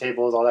beer pong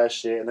tables, all that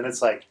shit. And then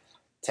it's like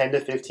 10 to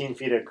 15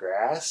 feet of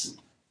grass.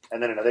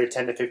 And then another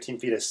 10 to 15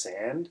 feet of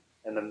sand.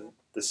 And then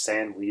the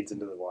sand leads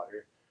into the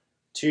water.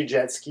 2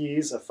 jet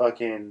skis, a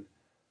fucking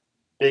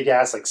big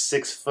ass, like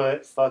 6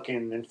 foot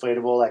fucking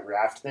inflatable, like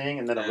raft thing.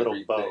 And then a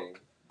little boat.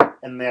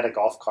 And they had a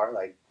golf cart,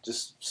 like,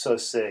 just so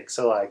sick.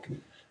 So, like,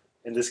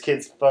 and this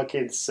kid's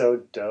fucking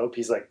so dope.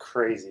 He's, like,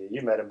 crazy.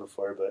 You met him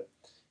before, but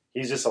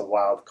he's just a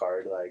wild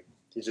card. Like,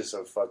 he's just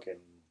so fucking...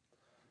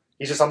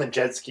 He's just on the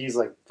jet skis,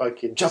 like,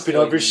 fucking jumping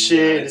over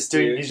shit. Just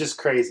doing, he's just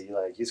crazy.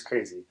 Like, he's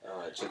crazy.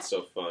 Oh, that shit's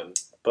so fun.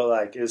 But,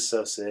 like, it was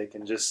so sick.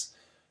 And just,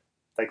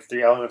 like,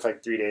 I went for,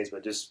 like, 3 days,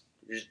 but just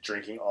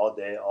drinking all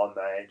day, all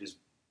night, just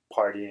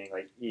partying,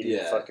 like, eating,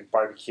 fucking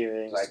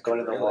barbecuing, just like, going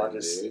to the water.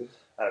 Just,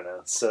 I don't know.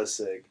 It's so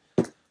sick.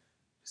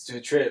 Let's do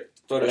a trip.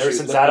 Ever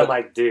since that, I'm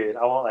like, dude,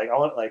 I want,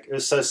 it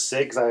was so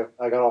sick because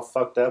I got all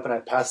fucked up and I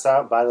passed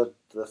out by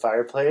the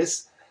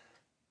fireplace.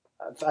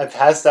 I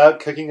passed out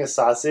cooking a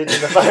sausage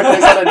in the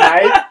fireplace on a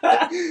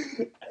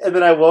night. And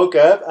then I woke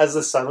up as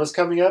the sun was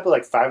coming up at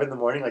like 5 a.m,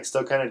 like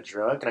still kind of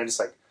drunk. And I just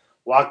like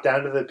walked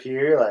down to the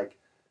pier, like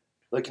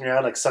looking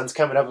around, like sun's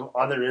coming up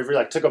on the river,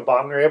 like took a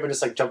bong rip and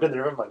just like jumped in the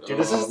river. I'm like, dude,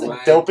 this is the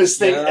dopest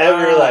thing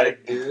ever.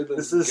 Like, dude,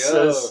 this is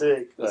so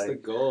sick. That's like, the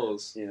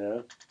goals. You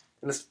know?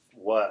 And this,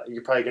 what? You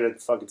could probably get a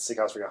fucking sick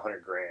house for like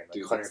 $100,000, like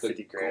dude,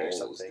 150 grand goals,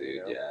 or something. Dude.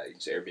 You know? Yeah, you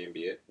just Airbnb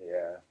it.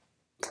 Yeah.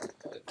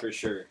 For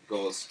sure.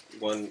 Goals.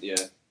 One, yeah.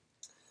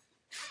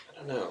 I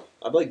don't know.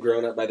 I've like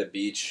grown up by the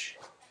beach.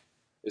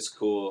 It's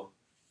cool.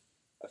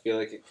 I feel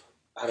like,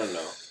 I don't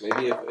know.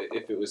 Maybe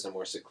if it was a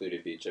more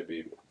secluded beach, I'd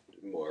be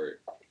more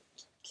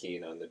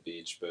keen on the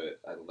beach, but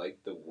I like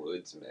the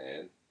woods,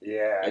 man.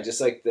 Yeah. I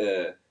just like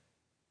the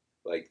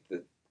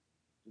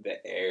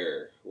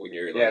air when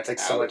you're like, yeah, it's like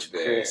so much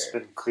there. crisp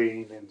and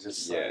clean and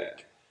just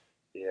like,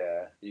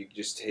 yeah. You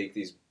just take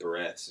these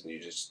breaths and you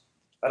just.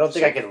 I don't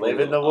think I can live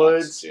in the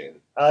woods.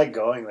 I like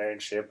going there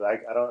and shit, but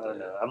I don't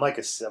know. I'm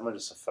just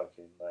a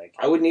fucking like.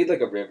 I would need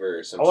like a river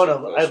or something.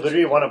 I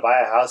literally want to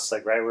buy a house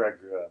like right where I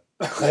grew up.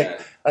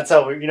 Like that's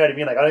how you know what I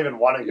mean. Like I don't even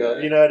want to go.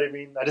 You know what I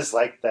mean? I just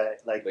like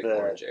that, like the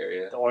Orange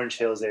area, the Orange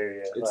Hills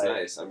area. It's like,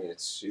 nice. I mean,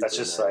 it's super. That's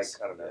just nice.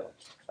 like I don't know.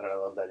 I don't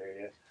know. I love that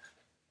area.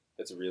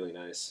 It's really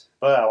nice.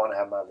 But I want to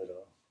have my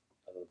little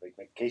like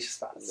vacation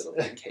spots. Little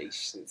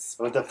vacations.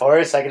 With the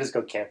forest, I can just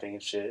go camping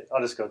and shit.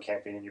 I'll just go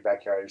camping in your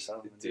backyard or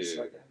something.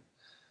 Dude.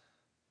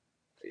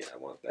 Yeah, I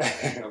want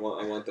that. I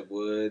want the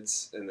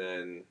woods, and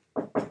then I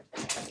don't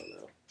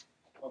know.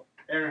 Oh,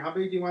 Aaron, how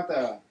big do you want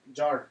the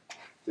jar?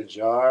 The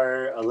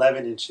jar,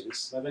 11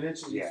 inches. 11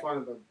 inches. Yeah. Each one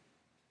of them.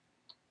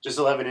 Just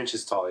 11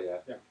 inches tall. Yeah.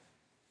 Yeah.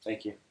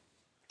 Thank you.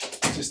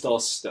 Just all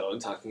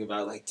stoned, talking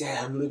about like,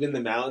 damn, live in the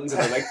mountains,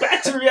 and then like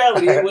back to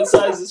reality. What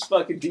size is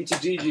fucking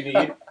DTG do you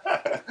need?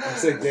 I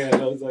was like,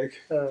 damn. I was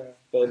like,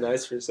 felt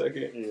nice for a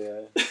second.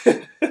 Yeah.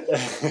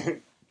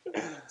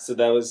 So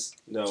that was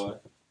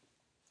Noah.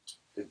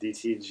 The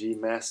DTG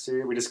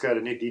Master. We just got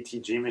a new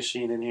DTG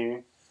machine in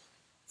here.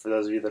 For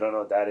those of you that don't know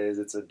what that is,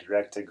 it's a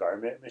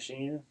direct-to-garment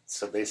machine.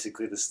 So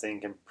basically this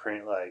thing can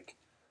print like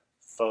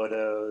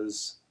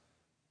photos,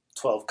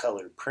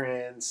 12-color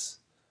prints.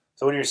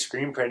 So when you're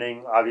screen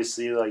printing,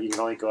 obviously like you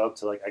can only go up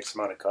to like X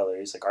amount of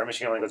colors. Like our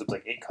machine only goes up to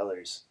like 8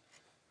 colors.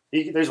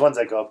 There's ones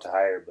that go up to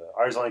higher, but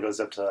ours only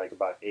goes up to like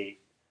about 8.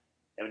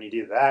 And when you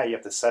do that, you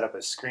have to set up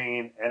a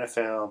screen and a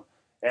film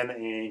and the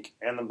ink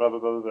and the blah, blah,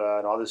 blah, blah, blah,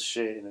 and all this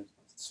shit. And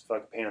it's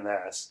fucking pain in the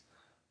ass.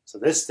 So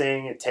this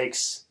thing, it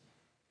takes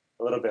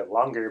a little bit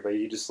longer, but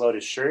you just load a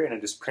shirt and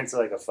it just prints it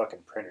like a fucking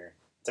printer.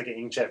 It's like an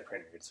inkjet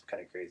printer. It's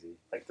kind of crazy.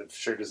 Like the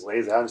shirt just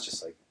lays out. It's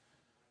just like,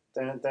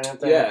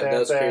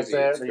 that's crazy.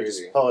 And you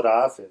just pull it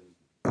off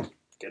and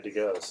good to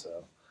go.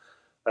 So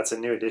that's a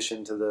new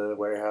addition to the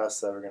warehouse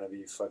that we're gonna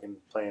be fucking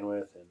playing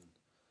with. And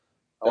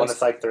I want to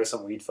like throw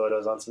some weed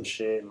photos on some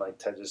shit and like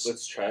just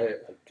let's try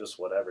it. Like, just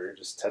whatever.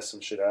 Just test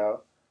some shit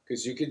out.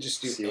 Because you could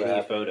just do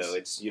any photo.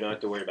 You don't have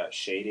to worry about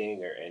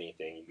shading or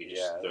anything. You can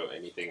just throw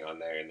anything on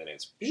there, and then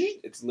it's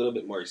a little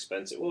bit more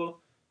expensive. Well,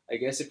 I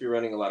guess if you're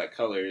running a lot of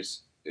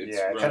colors, it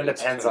kind of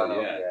depends on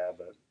them. Yeah,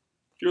 but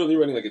if you're only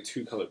running like a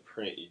 2-color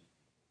print, you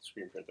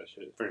screen print that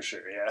shit for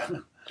sure. Yeah,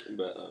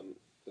 but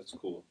that's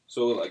cool.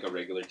 So like a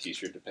regular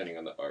T-shirt, depending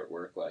on the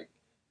artwork, like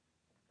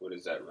what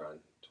does that run?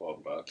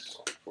 $12,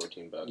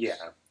 $14? Yeah,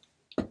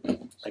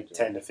 like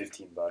 $10 to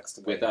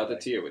 $15. Without the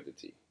T or with the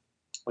T?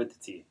 With the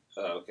T.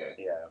 Oh, okay.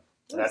 Yeah.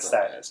 And that's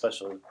that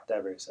special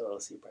Diverse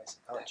LLC price.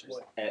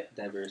 At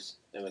Diverse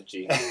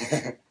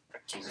MFG.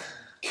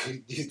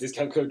 Use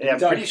discount code. Yeah, I'm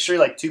pretty sure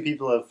like 2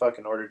 people have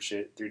fucking ordered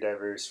shit through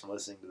Diverse from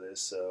listening to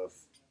this. So if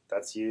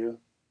that's you,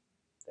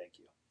 thank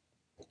you.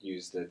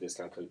 Use the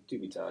discount code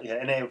DoobieTalk. Yeah,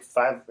 and they have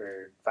 5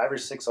 or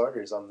 6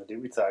 orders on the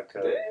DoobieTalk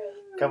code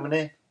coming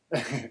in.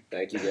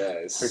 Thank you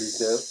guys. Pretty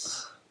dope.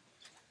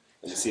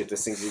 Let me see if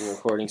this thing's even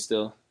recording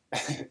still.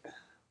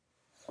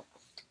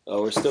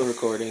 Oh, we're still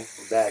recording.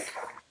 We're back.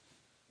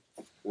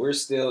 We're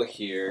still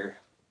here.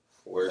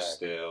 We're Back.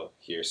 still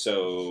here.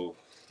 So,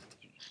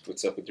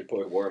 what's up with your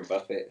boy Warren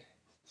Buffett?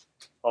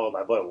 Oh,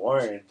 my boy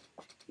Warren.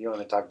 You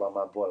want to talk about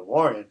my boy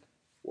Warren,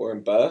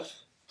 Warren Buff?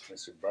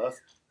 Mr.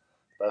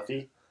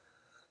 Buffy?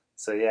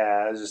 So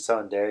yeah, I was just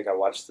telling Derek I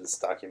watched this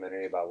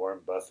documentary about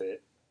Warren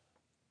Buffett.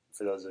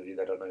 For those of you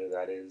that don't know who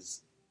that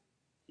is,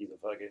 he's a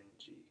fucking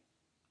G.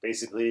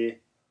 Basically,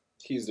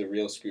 He's the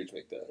real Scrooge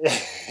McDuck.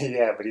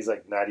 yeah, but he's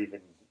like not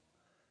even.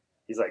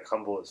 He's like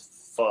humble as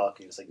fuck.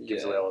 He just like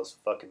gives Yeah. away all his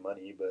fucking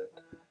money. But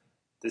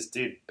this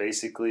dude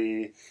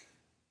basically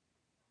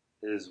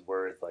is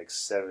worth like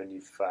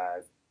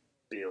 75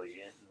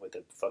 billion with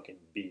a fucking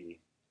 $1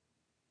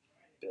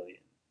 billion.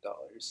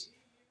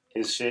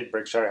 His shit,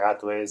 Berkshire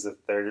Hathaway, is the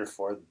third or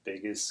fourth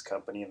biggest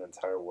company in the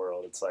entire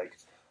world. It's like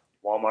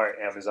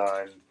Walmart,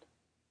 Amazon,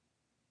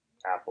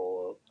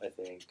 Apple, I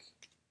think.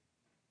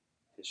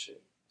 His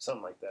shit.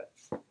 Something like that.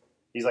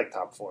 He's like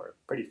top four.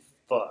 Pretty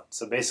fucked.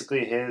 So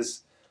basically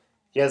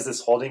he has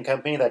this holding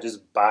company that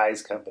just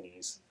buys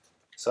companies.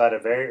 So at a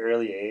very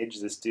early age,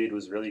 this dude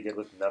was really good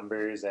with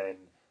numbers and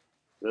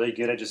really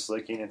good at just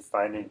looking and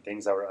finding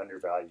things that were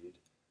undervalued.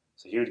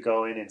 So he would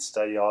go in and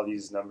study all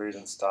these numbers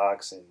and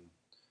stocks and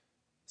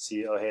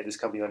see, oh, hey, this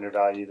company's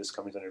undervalued, this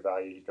company's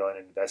undervalued. He'd go in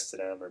and invest in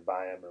them or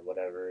buy them or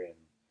whatever. And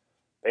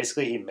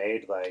basically he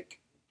made like,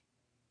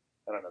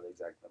 I don't know the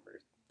exact number,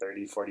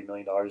 $30, $40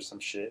 million or some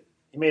shit.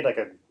 He made like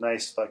a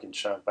nice fucking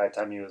chunk by the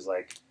time he was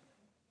like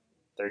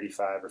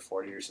 35 or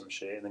 40 or some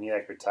shit. And then he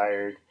like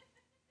retired.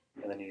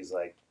 And then he's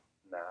like,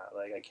 nah,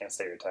 like I can't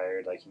stay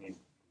retired. Like he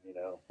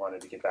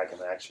wanted to get back in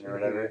action or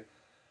whatever.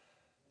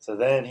 So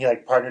then he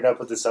like partnered up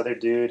with this other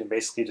dude and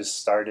basically just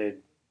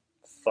started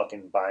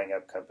fucking buying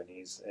up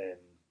companies. And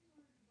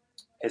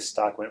his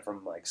stock went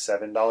from like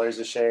 $7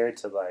 a share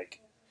to like,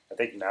 I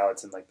think now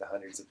it's in like the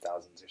hundreds of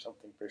thousands or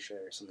something per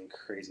share, something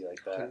crazy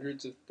like that.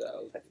 Hundreds of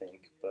thousands. I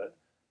think. But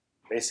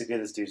basically,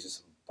 this dude's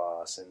just a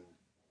boss, and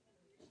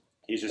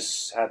he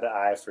just had the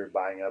eye for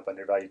buying up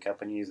undervalued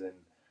companies, and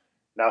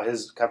now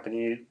his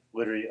company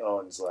literally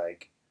owns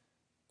like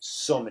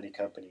so many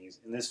companies,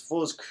 and this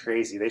fool is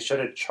crazy. They showed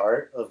a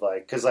chart of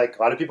like, because like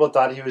a lot of people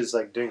thought he was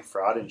like doing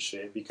fraud and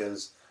shit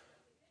because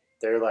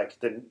they're like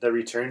the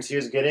returns he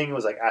was getting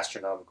was like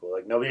astronomical.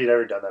 Like nobody had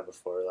ever done that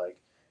before. Like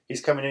he's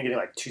coming in and getting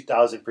like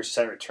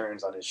 2,000%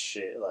 returns on his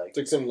shit. Like It's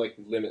like some like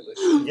limitless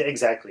shit. yeah,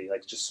 exactly.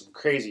 Like just some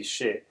crazy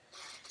shit.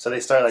 So they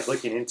start like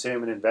looking into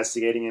him and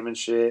investigating him and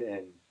shit,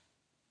 and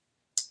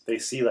they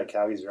see like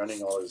how he's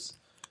running all his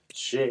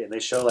shit, and they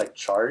show like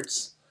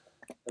charts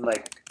and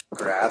like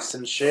graphs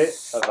and shit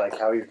of like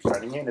how he's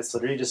running it. And it's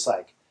literally just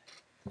like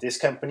this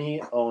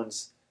company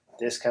owns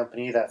this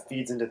company that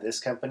feeds into this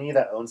company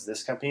that owns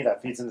this company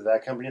that feeds into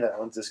that company that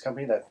owns this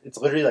company that it's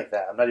literally like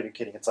that. I'm not even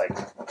kidding. It's like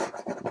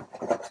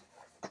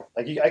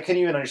I couldn't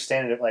even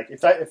understand it. Like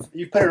if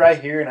you put it right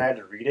here and I had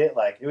to read it,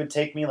 like it would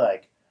take me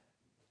like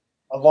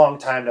a long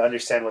time to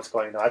understand what's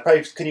going on. I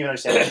probably couldn't even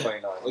understand what's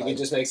going on. Like it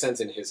just makes sense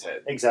in his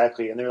head.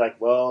 Exactly. And they're like,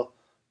 well,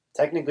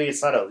 technically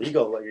it's not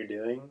illegal what you're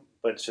doing,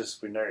 but it's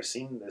just we've never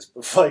seen this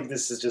before. Like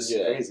this is just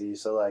crazy.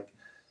 So like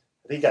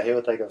I think he got hit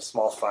with like a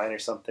small fine or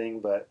something,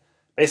 but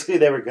basically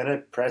they were gonna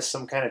press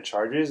some kind of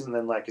charges, and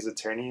then like his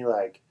attorney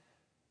like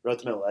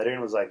wrote them a letter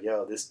and was like,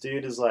 yo, this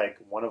dude is like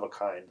one of a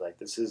kind. Like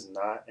this is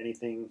not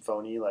anything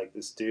phony. Like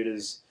this dude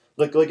is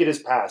look at his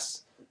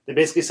past. They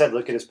basically said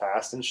look at his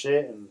past and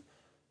shit, and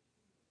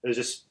it was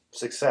just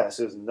success.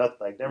 It was nothing.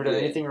 Like never done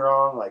anything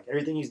wrong. Like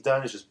everything he's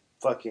done is just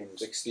fucking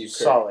Like Steve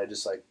Kerr. solid,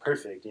 just like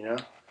perfect, you know.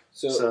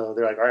 So, So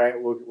they're like, all right,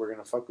 we're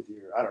gonna fuck with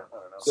you. I don't know.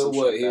 so some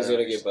what? shit He's like gonna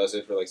that. get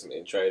busted for like some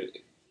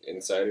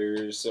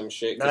insider or some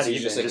shit Not because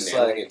he's just even, like just,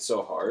 nailing like- it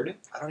so hard.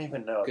 I don't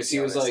even know. Because to be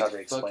he was honest, how like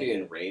they explained fucking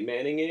it. Rain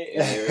Manning it,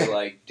 and they were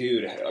like,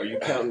 "Dude, are you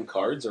counting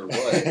cards or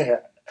what?" yeah,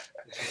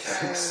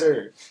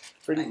 Sir,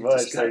 pretty I much.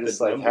 just got They're the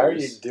just like, how are you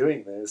numbers.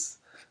 doing this?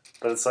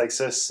 But it's like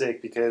so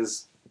sick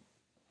because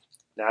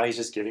now he's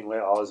just giving away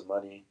all his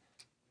money,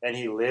 and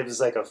he lives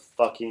like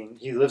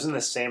he lives in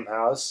the same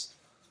house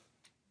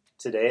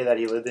today that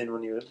he lived in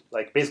when he was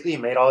like basically he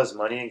made all his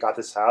money and got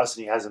this house,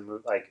 and he hasn't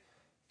moved like.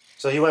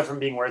 So he went from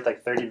being worth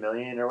like 30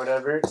 million or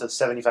whatever to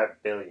 75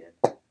 billion.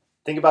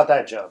 Think about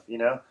that jump, you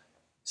know?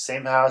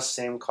 Same house,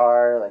 same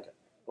car, like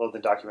well the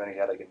documentary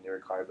had like a newer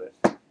car,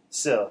 but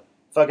still,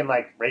 fucking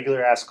like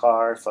regular ass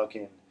car,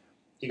 fucking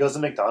he goes to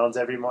McDonald's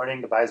every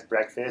morning to buy his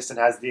breakfast and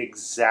has the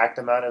exact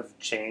amount of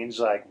change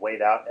like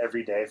weighed out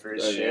every day for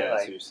his shit. yeah, that's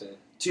Like what you're saying.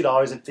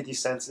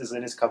 $2.50 is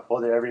in his cup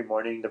holder every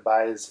morning to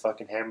buy his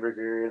fucking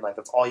hamburger, and like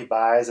that's all he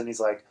buys. And he's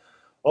like,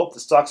 "Oh, the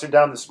stocks are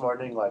down this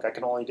morning. Like I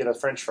can only get a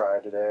French fry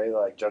today."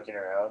 Like joking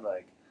around,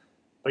 like.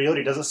 But he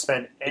literally doesn't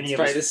spend any It's of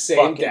probably his the same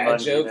fucking dad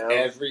money, joke you know?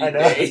 every I know.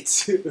 day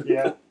too.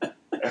 Yeah,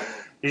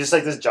 he's just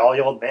like this jolly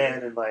old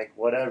man, and like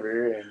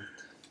whatever, and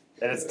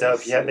it's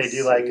dope. That's They so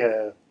do like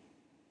sick.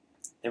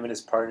 him and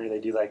his partner. They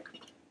do like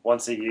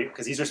once a year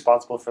because he's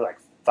responsible for like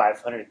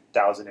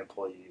 500,000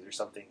 employees or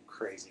something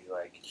crazy.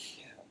 Like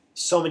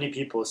so many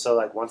people. So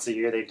like once a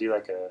year they do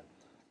like a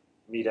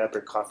meetup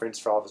or conference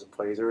for all of his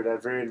employees or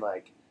whatever, and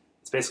like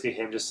it's basically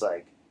him just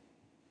like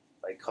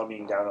like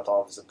coming down with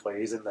all of his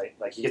employees, and like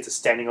he gets a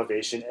standing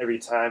ovation every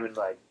time, and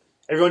like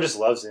everyone just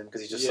loves him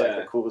because he's just like Yeah.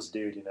 the coolest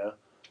dude, you know.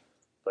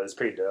 But it's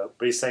pretty dope.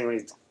 But he's saying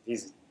when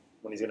he's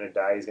gonna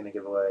die, he's gonna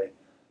give away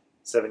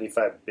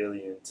 $75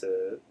 billion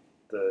to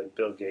the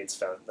Bill Gates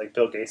found. Like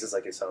Bill Gates is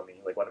like his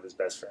homie, like one of his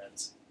best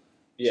friends.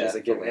 Yeah, so he's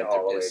like giving it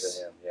all the way to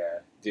philanthropist. him. Yeah.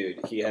 Dude,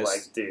 he I'm has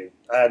like, dude,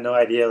 I had no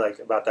idea like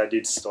about that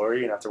dude's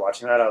story, and after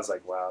watching that, I was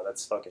like, wow,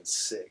 that's fucking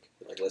sick.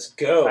 like, let's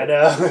go. I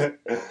know.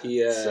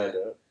 He So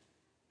dope.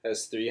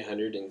 has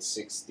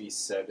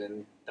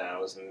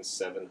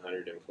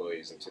 367,700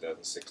 employees in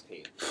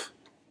 2016.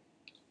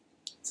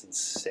 It's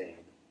insane.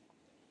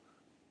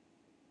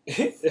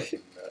 Where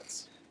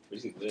Nuts.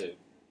 does he live?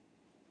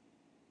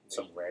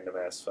 Some random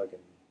ass fucking.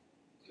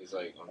 He's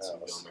like on some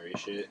Bill House. Murray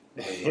shit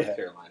in Yeah. North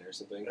Carolina or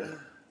something.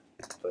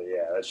 But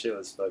yeah, that shit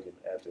was fucking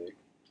epic.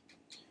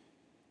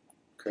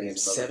 Crazy. Damn, motherfucker.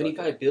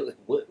 75 billion. Like,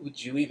 what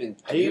would you even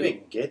do? How do you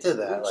even get to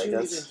that? What would Like you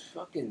that's even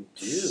fucking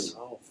do?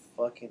 so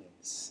fucking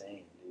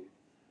insane, dude.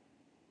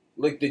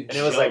 Like the And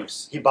it was like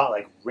jumps. he bought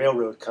like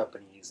railroad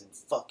companies and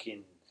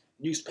fucking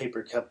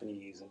newspaper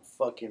companies and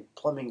fucking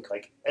plumbing,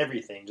 like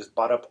everything. Just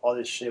bought up all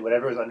this shit,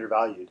 whatever was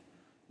undervalued.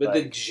 But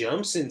the like-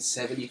 jumps in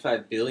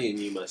 75 billion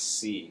you must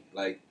see.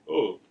 Like,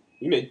 oh,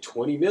 we made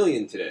 20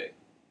 million today.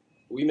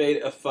 We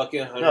made a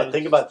fucking No,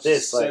 think about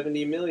this, like,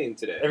 70 million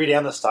today. Every day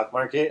on the stock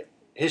market,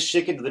 his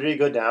shit could literally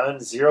go down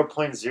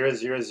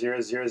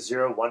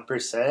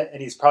 0.0000001%,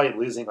 and he's probably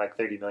losing like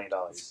 $30 million.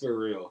 For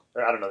real.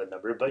 Or I don't know the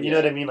number, but you Yeah. know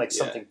what I mean? Like Yeah.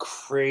 something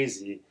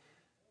crazy.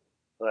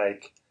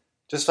 Like,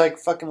 just like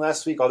fucking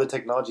last week, all the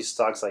technology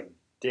stocks like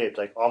dipped.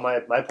 Like all my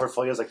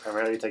portfolio is like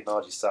primarily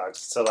technology stocks.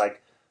 So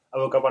like, I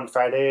woke up on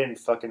Friday and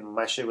fucking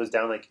my shit was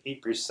down like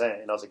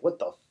 8%, and I was like, what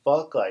the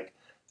fuck? Like,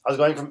 I was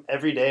going from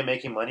every day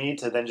making money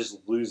to then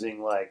just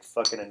losing like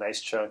fucking a nice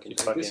chunk and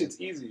This fucking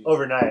shit's easy.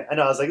 overnight. I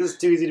know. I was like, this is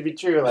too easy to be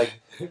true. Like,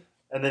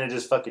 and then it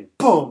just fucking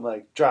boom,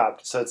 like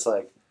dropped. So it's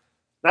like,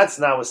 that's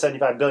not with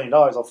 $75 billion.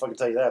 I'll fucking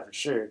tell you that for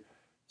sure.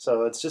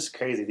 So it's just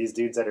crazy. These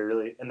dudes that are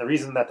really, and the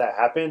reason that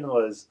happened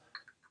was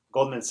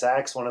Goldman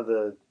Sachs, one of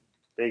the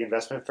big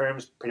investment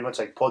firms, pretty much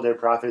like pulled their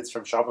profits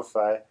from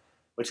Shopify,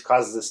 which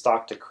causes the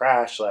stock to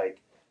crash.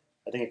 Like,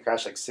 I think it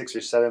crashed like 6 or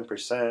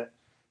 7%.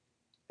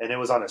 And it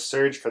was on a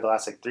surge for the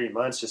last like 3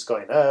 months, just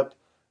going up.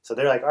 So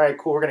they're like, all right,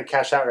 cool, we're going to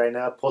cash out right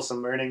now, pull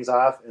some earnings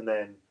off, and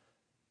then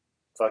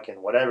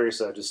fucking whatever.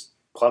 So it just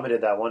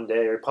plummeted that one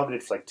day, or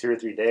plummeted for like 2 or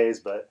 3 days.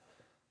 But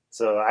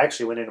so I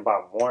actually went in and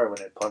bought more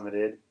when it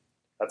plummeted.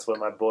 That's what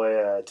my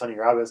boy Tony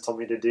Robbins told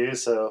me to do.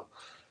 So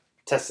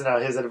testing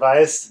out his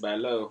advice. Buy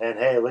low. And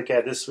hey, look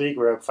at this week,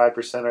 we're up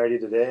 5% already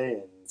today,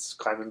 and it's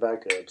climbing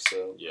back up.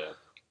 So Yeah.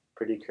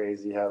 pretty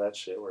crazy how that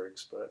shit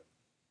works. But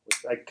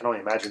I can only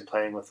imagine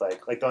playing with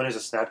like the owners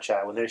of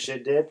Snapchat, when their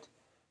shit dipped,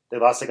 they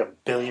lost like $1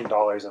 billion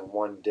in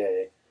one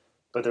day.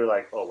 But they're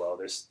like, oh well,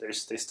 they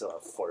still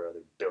have $4 other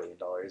 $billion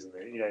in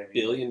there. You know what I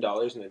mean? $1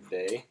 billion in a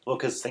day? Well,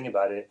 because think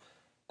about it,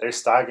 their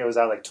stock, it was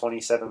at like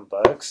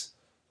 $27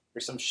 or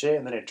some shit,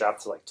 and then it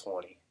dropped to like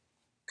 20,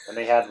 and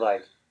they had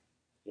like,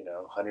 you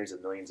know, hundreds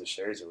of millions of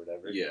shares or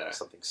whatever. Yeah.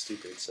 Something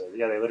stupid. So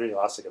yeah, they literally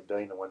lost like $1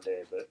 billion in one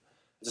day. But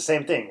it's the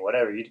same thing.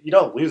 Whatever, you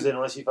don't lose it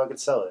unless you fucking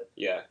sell it.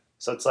 Yeah.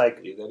 So it's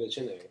like, Leave that bitch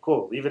in there.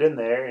 cool, leave it in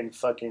there, and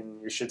fucking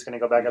your shit's gonna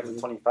go back up to Mhm.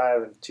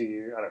 25 in 2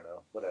 years. I don't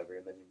know, whatever,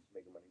 and then you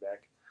make your money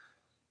back.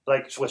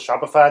 Like with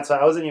Shopify, so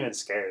I wasn't even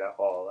scared at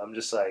all. I'm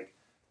just like,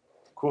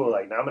 cool,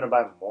 like now I'm gonna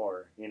buy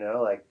more. You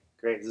know, like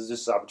great, this is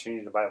just an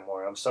opportunity to buy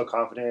more. I'm so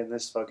confident in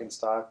this fucking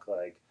stock.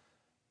 Like,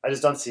 I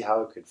just don't see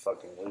how it could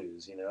fucking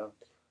lose. You know?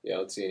 Yeah, I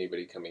don't see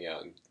anybody coming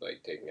out and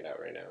like taking it out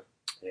right now.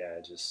 Yeah,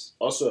 I just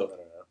I Also, don't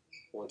know.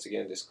 once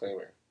again,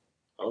 disclaimer.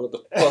 I don't know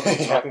what the fuck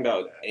I'm talking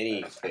about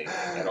anything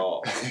at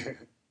all.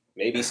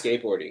 Maybe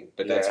skateboarding,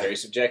 but that's Yeah. very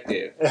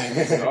subjective.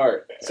 It's an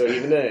art. So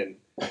even then,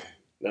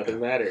 nothing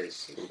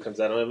matters. It comes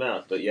out of my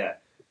mouth. But yeah,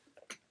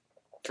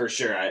 for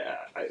sure,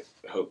 I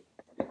hope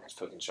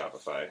fucking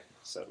Shopify is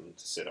something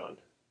to sit on.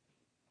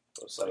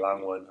 It's a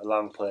long one, a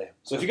long play.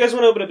 So if you guys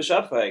want to open up a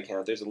Shopify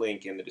account, there's a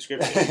link in the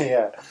description.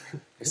 Yeah,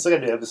 we're still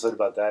gonna do an episode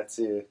about that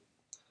too.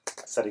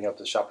 Setting up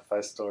the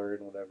Shopify store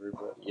and whatever,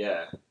 but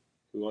Yeah.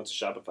 Who wants a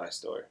Shopify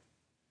store?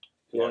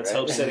 Who Yeah, wants right?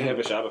 help setting up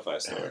a Shopify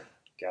store?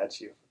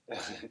 got you.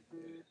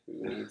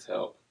 Who needs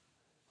help?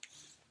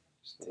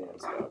 Damn,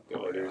 What's going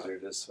orders on? are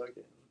just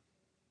fucking.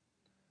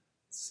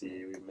 Let's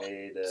see, we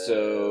made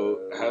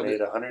So, we how made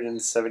did-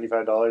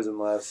 $175 in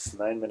the last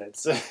 9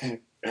 minutes.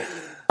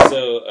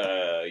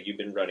 So, you've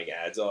been running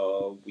ads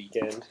all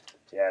weekend?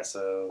 Yeah,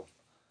 so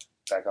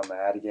back on the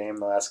ad game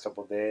the last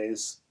couple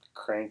days,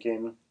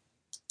 cranking.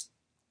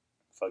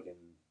 Fucking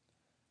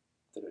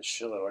did a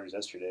shitload of orders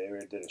yesterday. We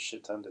did a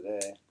shit ton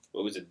today.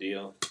 What was the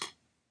deal?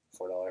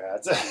 $4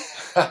 hats.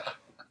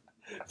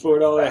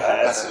 $4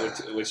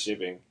 hats with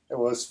shipping. It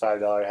was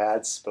 $5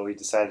 hats, but we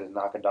decided to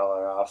knock $1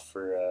 off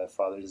for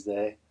Father's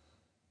Day.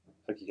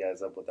 Hook you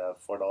guys up with that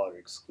 $4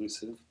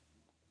 exclusive.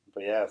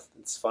 But yeah,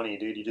 it's funny,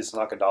 dude. You just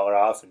knock $1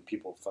 off and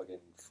people fucking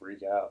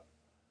freak out.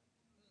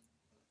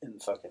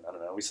 And fucking, I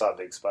don't know. We saw a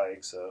big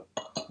spike, so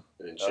And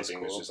then That's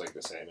shipping was cool. just like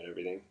the same and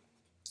everything.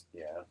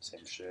 Yeah,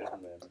 same shit.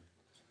 And then,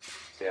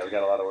 so yeah, we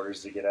got a lot of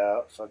orders to get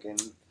out. Fucking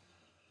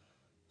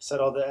set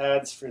all the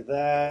ads for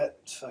that.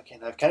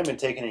 Fucking, I've kind of been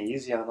taking it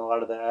easy on a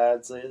lot of the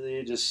ads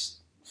lately. Just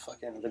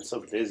fucking been so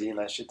busy, and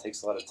that shit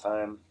takes a lot of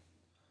time.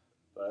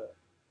 But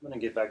I'm gonna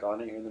get back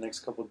on it here in the next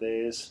couple of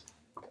days.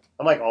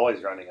 I'm like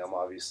always running them,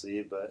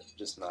 obviously, but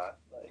just not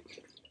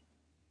like,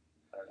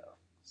 I don't know.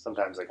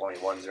 Sometimes like only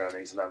one's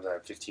running. Sometimes I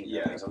have 15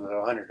 running. Sometimes I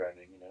have 100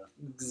 running. You know.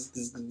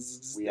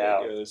 We there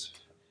out. it goes.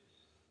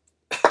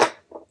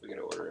 We're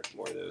gonna order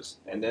more of those.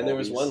 And then there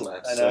was Always. one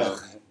left. I know.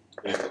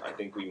 So I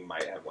think we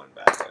might have one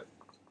backup.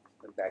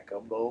 The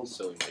backup bowls.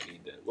 So we might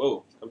need to.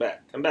 Whoa! Come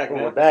back! Come back, Oh,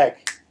 man! we're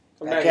back.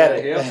 Come Back back,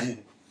 at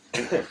man.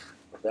 it.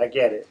 We're back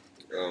at it.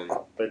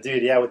 But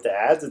dude, yeah, with the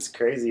ads, it's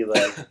crazy.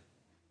 Like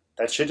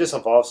that shit just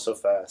evolves so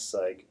fast.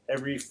 Like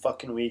every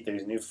fucking week,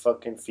 there's new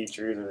fucking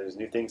features, or there's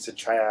new things to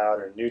try out,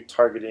 or new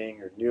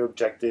targeting, or new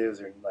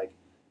objectives, or like,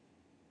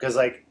 because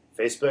like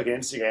Facebook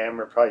and Instagram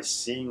are probably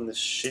seeing this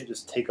shit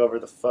just take over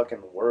the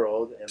fucking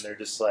world, and they're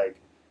just like,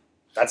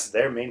 that's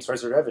their main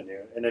source of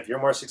revenue. And if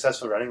you're more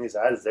successful running these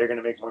ads, they're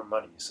gonna make more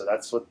money. So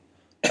that's the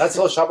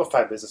whole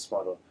Shopify business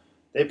model.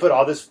 They put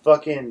all this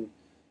fucking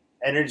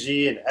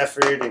energy and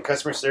effort and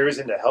customer service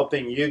into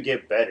helping you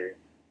get better.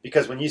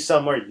 Because when you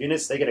sell more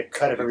units, they get a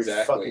cut of every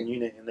fucking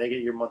unit, and they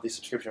get your monthly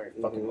subscription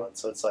every fucking month.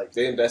 So it's like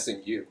they invest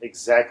in you.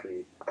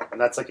 Exactly, and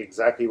that's like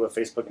exactly what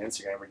Facebook and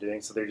Instagram are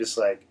doing. So they're just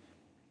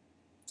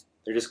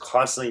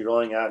constantly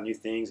rolling out new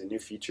things and new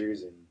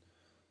features and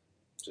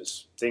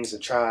just things to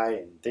try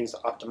and things to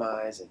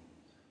optimize and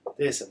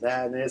this and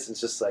that and this.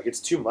 It's just like it's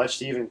too much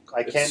to even.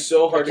 I can't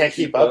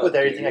keep up with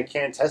everything. Dude. I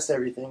can't test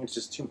everything. It's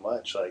just too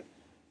much. Like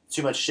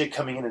too much shit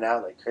coming in and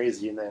out like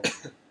crazy, and then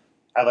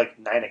I have like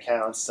 9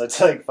 accounts, so it's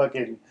like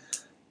fucking.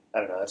 I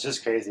don't know. It's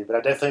just crazy, but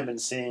I've definitely been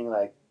seeing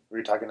like we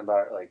were talking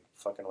about like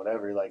fucking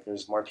whatever. Like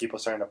there's more people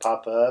starting to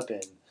pop up,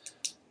 and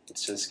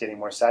it's just getting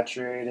more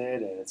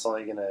saturated, and it's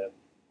only gonna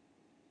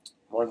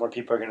more and more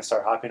people are gonna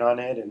start hopping on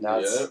it, and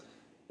now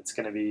it's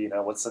gonna be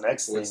what's the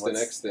next thing?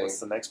 What's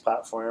the next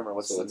platform, or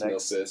what's so the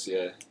next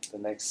the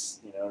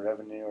next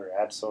revenue or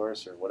ad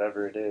source or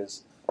whatever it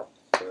is.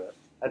 But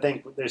I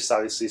think there's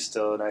obviously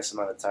still a nice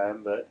amount of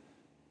time, but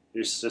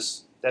you're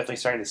just definitely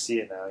starting to see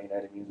it now. You know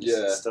what I mean?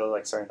 It's still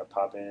like starting to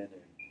pop in, and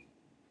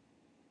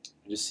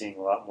you're just seeing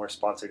a lot more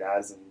sponsored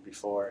ads than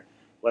before.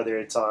 Whether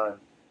it's on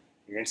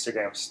your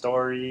Instagram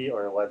story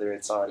or whether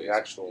it's on your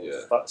actual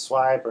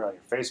swipe or on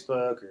your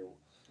Facebook, or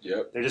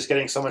they're just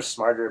getting so much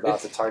smarter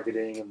about the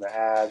targeting and the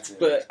ads. And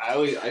but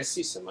I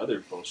see some other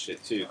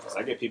bullshit too, because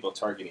I get people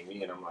targeting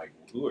me, and I'm like,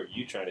 who are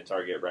you trying to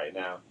target right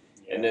now?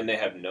 Yeah. And then they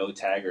have no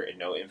tagger and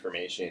no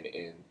information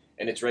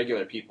and it's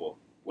regular people,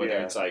 whether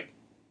it's like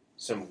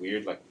some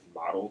weird like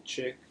model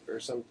chick or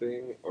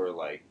something, or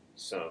like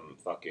some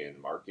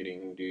fucking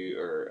marketing dude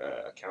or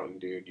accountant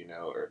dude,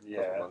 or a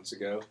couple months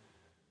ago.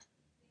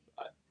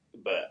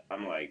 But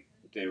I'm like,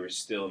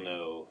 there's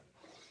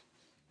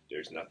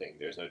nothing.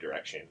 There's no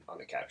direction on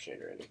the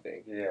caption or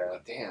anything. Yeah.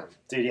 Like, damn.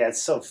 Dude, yeah,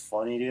 it's so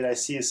funny, dude. I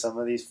see some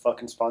of these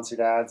fucking sponsored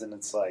ads, and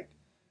it's like,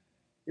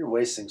 you're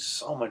wasting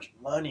so much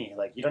money.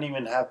 Like, you don't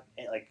even have,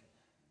 like,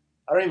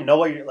 I don't even know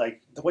what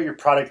your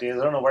product is.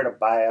 I don't know where to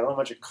buy it. I don't know how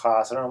much it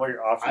costs. I don't know what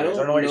you're offering. I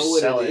don't know what you're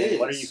selling.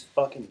 What are you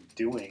fucking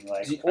doing?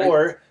 Like,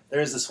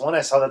 there's this one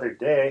I saw the other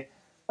day.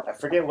 I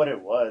forget what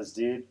it was,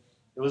 dude.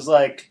 It was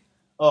like,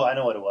 oh, I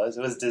know what it was.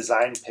 It was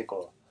Design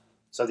Pickle.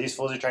 So these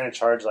fools are trying to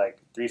charge like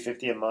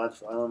 $350 a month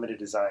for unlimited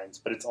designs,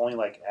 but it's only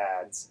like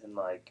ads and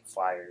like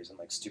flyers and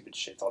like stupid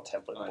shit. It's all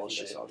template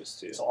bullshit. I saw this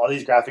too. So all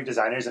these graphic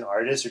designers and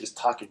artists are just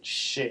talking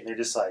shit, and they're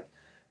just like,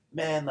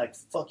 man, like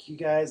fuck you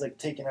guys, like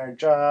taking our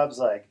jobs,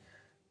 like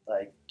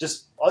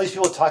just all these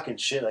people talking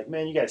shit, like,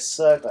 man, you guys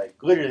suck, like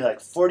literally like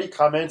 40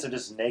 comments of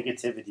just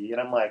negativity, and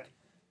I'm like,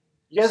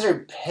 you guys are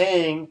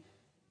paying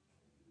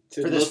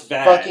for this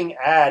fucking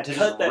ad to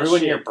just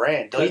ruin your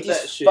brand. Delete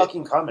these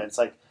fucking comments.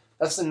 Like,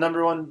 that's the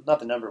number one, not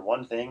the number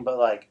one thing, but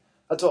like,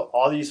 that's what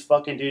all these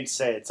fucking dudes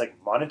say. It's like,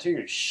 monitor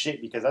your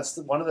shit, because that's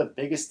one of the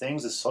biggest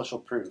things is social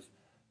proof.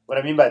 What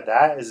I mean by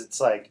that is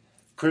it's like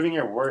proving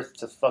your worth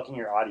to fucking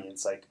your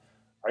audience. Like,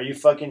 are you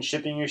fucking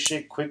shipping your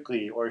shit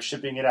quickly, or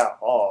shipping it out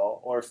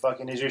all, or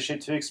fucking is your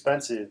shit too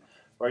expensive,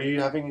 or are you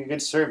having a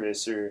good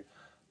service, or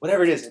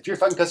whatever it is. If your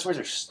fucking customers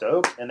are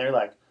stoked and they're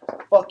like,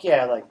 fuck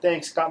yeah, like,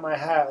 thanks, got my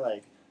hat,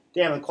 like,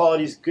 damn, the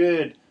quality's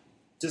good,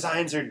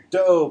 designs are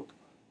dope,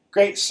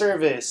 great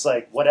service,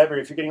 like, whatever.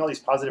 If you're getting all these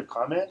positive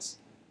comments,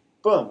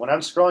 boom, when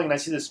I'm scrolling and I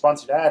see this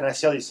sponsored ad and I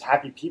see all these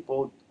happy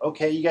people,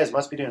 okay, you guys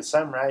must be doing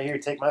something right here,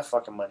 take my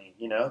fucking money,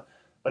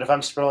 But if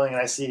I'm scrolling and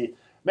I see,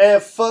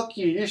 man, fuck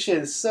you, your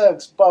shit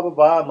sucks, blah, blah,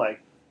 blah, I'm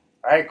like,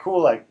 all right,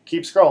 cool, like,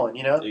 keep scrolling,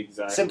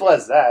 Exactly. Simple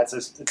as that.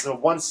 It's a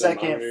 1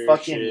 second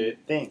fucking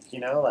thing,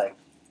 like,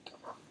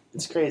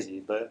 it's crazy,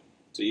 but.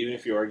 So even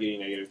if you are getting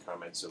negative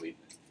comments, delete,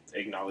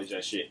 acknowledge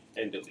that shit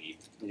and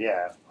delete.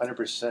 Yeah,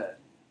 100%.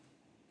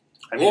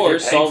 Or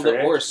solve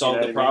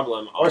the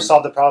problem. Or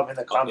solve the problem in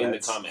the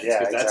comments.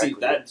 Yeah, exactly.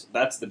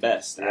 that's the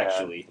best,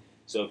 actually.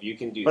 So if you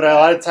can do But that, a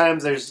lot of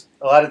times it's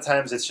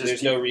just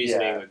there's no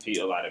reasoning yeah. with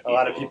a lot of A people.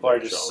 lot of people are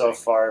just so trolling.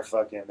 far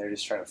fucking. They're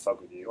just trying to fuck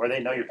with you, or they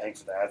know you're paying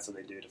for the ad, so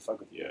they do it to fuck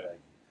with you. Yeah. Like,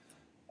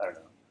 I don't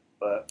know,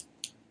 but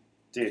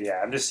dude,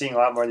 yeah, I'm just seeing a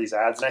lot more of these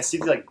ads, and I see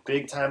these like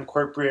big time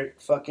corporate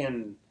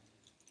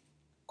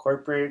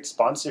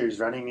sponsors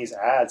running these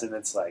ads, and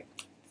it's like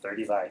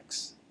 30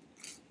 likes,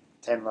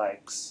 10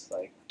 likes,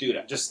 like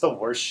Dude, just the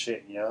worst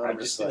shit, you know. I've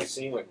just been like,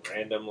 seeing like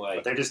random but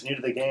like they're just new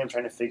to the game,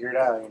 trying to figure it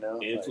out, you know.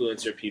 Like,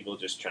 influencer people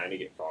just trying to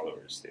get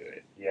followers to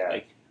it. yeah,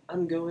 Like,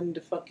 I'm going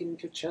to fucking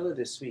Coachella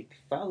this week.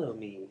 Follow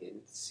me and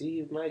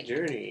see my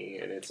journey.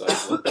 And it's like,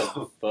 what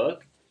the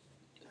fuck?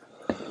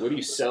 What are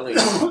you selling?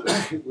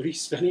 What are you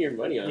spending your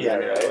money on Yeah,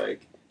 right now? right.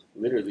 Like,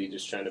 literally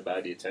just trying to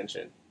buy the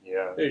attention.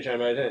 yeah. What are you trying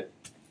to buy attention?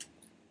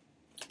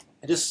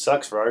 It just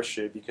sucks for our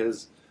shit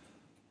because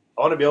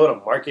I want to be able to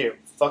market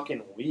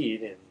fucking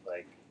weed and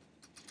like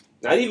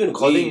Not even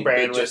clothing weed,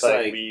 brand but with just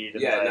like like weed.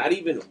 And, yeah, like, not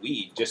even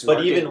weed. Just but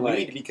market, even like,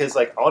 weed because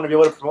like I want to be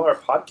able to promote our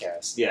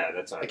podcast. Yeah,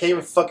 that's not. I can't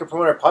even fucking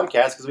promote our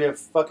podcast because we have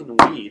fucking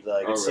weed.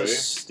 Like Oh, it's really? so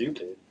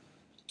stupid.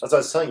 That's what I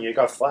was telling you. It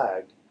got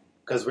flagged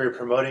because we were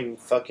promoting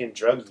fucking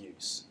drug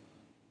use,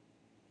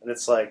 and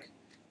it's like,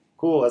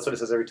 cool. That's what it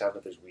says every time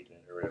that there's weed in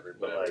it or whatever.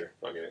 But like,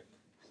 Whatever. Okay.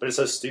 but it's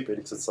so stupid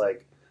because it's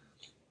like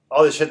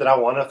all this shit that I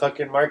want to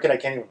fucking market, I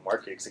can't even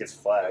market because it gets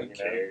Who flagged.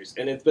 You know? cares?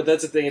 And but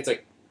that's the thing. It's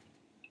like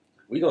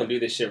we gonna do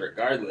this shit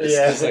regardless.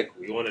 Yeah. It's like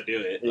we want to do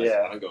it. Like,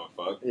 Yeah. I don't give a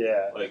fuck.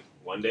 Yeah. Like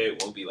one day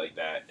it won't be like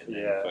that, and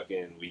then Yeah.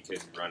 fucking we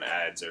could run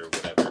ads or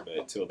whatever. But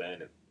until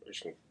then, we're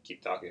just gonna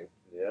keep talking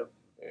Yep.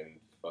 and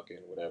fucking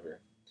whatever.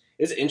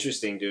 It's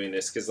interesting doing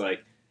this because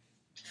like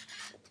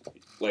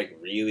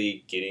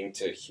really getting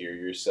to hear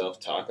yourself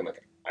talk, and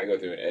like I go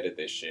through and edit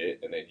this shit,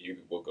 and then you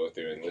will go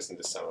through and listen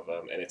to some of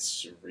them, and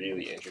it's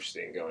really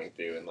interesting going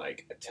through and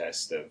like a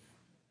test of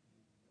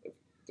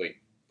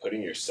like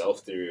putting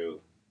yourself through.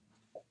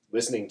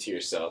 Listening to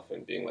yourself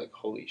and being like,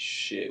 holy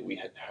shit, we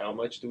had how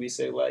much do we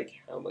say like?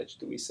 How much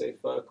do we say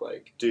fuck?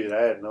 Like, Dude,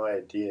 I had no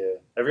idea.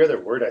 Every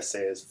other word I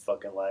say is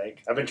fucking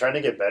like. I've been trying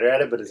to get better at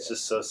it, but it's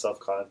just so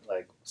subconscious,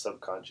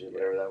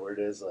 whatever that word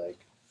is. Like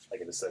I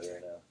can just say it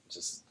right now. It's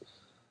just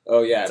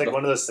oh yeah, it's like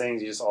one of those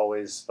things you just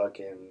always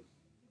fucking.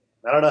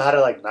 I don't know how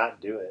to like not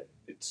do it.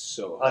 it's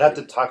so I'd have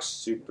to talk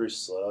super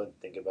slow and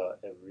think about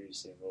every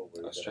single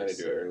word. I was that trying to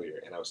do say. it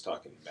earlier, and I was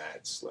talking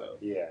mad slow.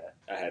 Yeah.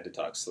 I had to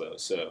talk slow,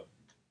 so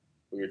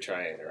we were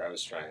trying, or I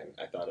was trying.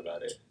 I thought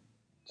about it.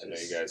 I know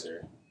you guys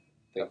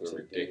think we're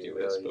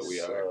ridiculous, but we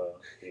are. slow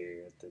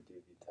here at the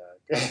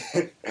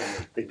Doobie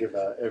Talk. Think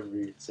about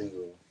every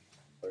single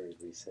word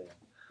we say.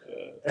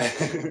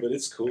 But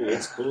it's cool.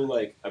 It's cool.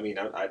 Like, I mean,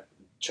 I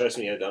trust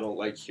me. I don't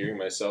like hearing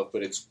myself,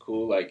 but it's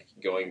cool. Like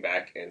going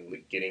back and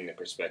getting the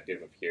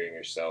perspective of hearing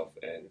yourself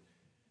and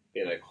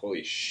being like,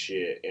 "Holy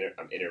shit!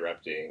 I'm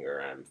interrupting,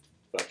 or I'm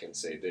fucking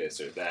say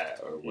this or that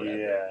or whatever."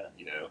 Yeah.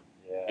 You know.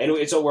 Yeah. And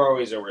we're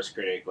always our worst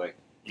critic. Like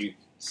you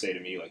say to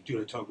me, like, "Dude,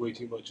 I talk way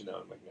too much," and now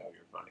I'm like, "No,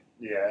 you're fine."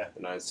 Yeah.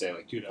 And I'd say,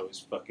 like, "Dude, I was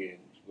fucking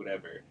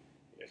whatever."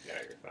 You're like, "No,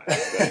 you're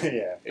fine." But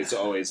Yeah. it's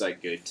always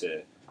like good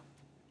to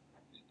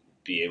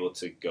be able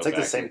to go. It's like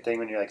back the same and, thing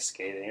when you're like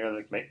skating or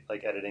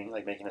like editing,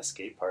 like making a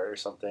skate part or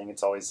something.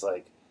 It's always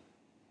like,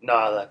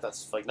 nah, like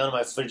that's like none of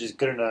my footage is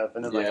good enough.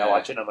 And then like I Yeah.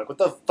 watch it and I'm like, what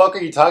the fuck are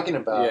you talking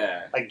about?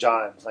 Yeah. Like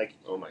John, like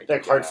Oh my god.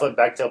 that hard flip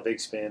backtail big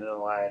spin in a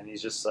line, and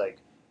he's just like,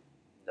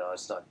 no,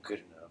 it's not good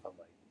enough. I'm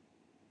like,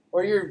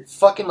 or you're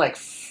fucking like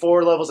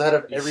 4 levels ahead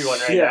of everyone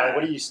right Yeah. now. Like,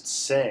 what are you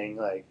saying?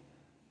 Like,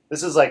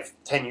 this is like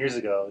 10 years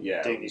ago.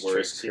 Yeah, doing these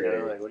worst tricks, you know?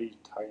 critic. Like, what are you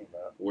talking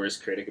about?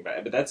 Worst critic about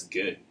it, but that's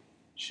good.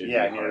 Should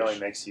Yeah, be I mean, it harsh. only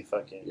makes you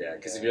fucking. Yeah,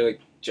 because if you're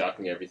like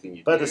jocking everything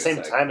you But do, at the same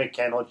it's time, it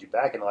can hold you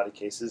back in a lot of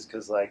cases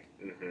because, like,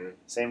 like,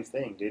 same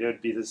thing, dude. It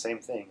would be the same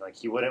thing. Like,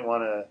 he wouldn't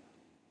want to.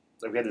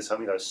 Like, we had this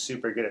homie that was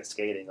super good at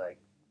skating, like,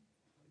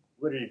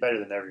 literally better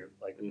than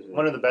Mhm.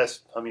 one of the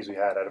best homies we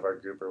had out of our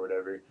group or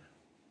whatever.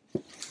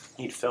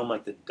 He'd film,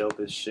 like, the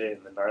dopest shit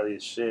and the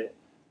gnarliest shit,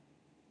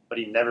 but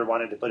he never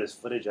wanted to put his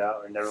footage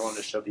out or never wanted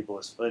to show people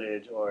his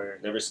footage or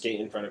never skate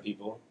in front of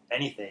people.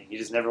 anything. He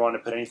just never wanted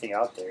to put anything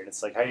out there. And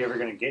it's like, how are you ever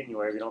going to get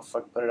anywhere if you don't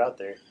fucking put it out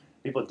there?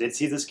 People did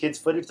see this kid's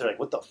footage. They're like,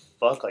 what the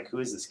fuck? Like, who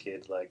is this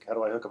kid? Like, how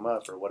do I hook him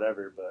up or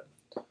whatever? But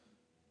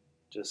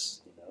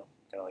just,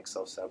 kind of like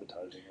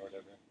self-sabotaging or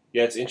whatever.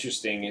 Yeah, it's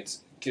interesting.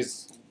 It's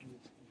because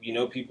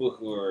people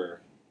who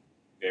are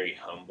very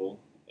humble,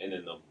 and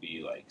then they'll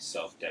be like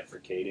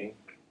self-deprecating,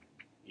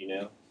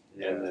 Yeah.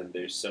 and then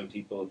there's some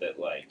people that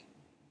like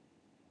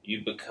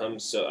you become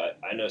so.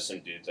 I know some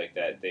dudes like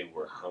that. They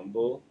were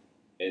humble,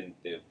 and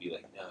they'll be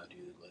like, "No, dude,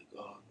 like,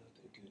 oh, I'm not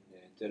that good,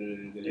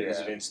 man." This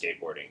is in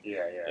skateboarding,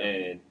 Yeah.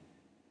 and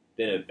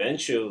then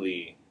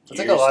eventually It's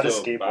like a lot of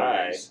years go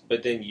by, skateboarders.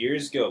 but then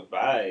years go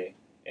by,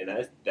 and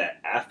that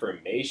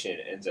affirmation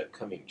ends up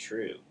coming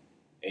true,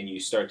 and you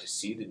start to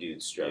see the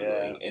dude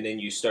struggling, and then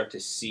you start to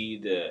see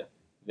them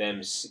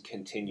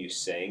continue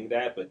saying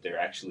that, but they're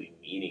actually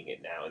meaning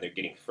it now, and they're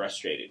getting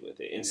frustrated with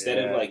it instead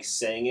of Yeah. like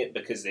saying it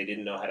because they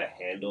didn't know how to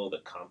handle the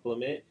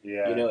compliment.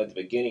 Yeah. At the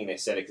beginning they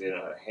said it because they didn't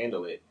know how to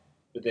handle it,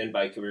 but then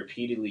by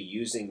repeatedly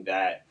using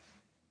that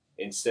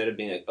instead of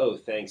being like, "Oh,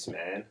 thanks,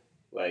 man,"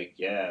 like,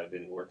 "Yeah, I've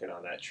been working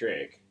on that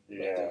trick." Like,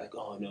 they're Yeah. like,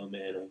 "Oh no,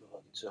 man, I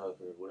fucking suck,"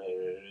 or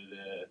whatever.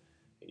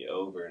 And you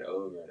over and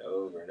over and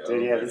over and Dude,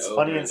 over yeah, and it's over,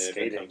 funny in and then it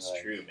skating, becomes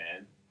like- true,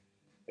 man.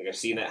 Like I've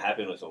seen that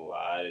happen with a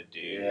lot of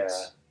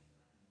dudes.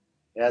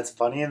 Yeah, it's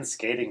funny in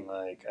skating.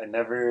 Like, I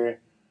never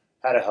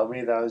had a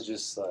homie that was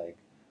just like,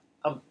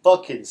 I'm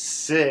fucking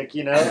sick,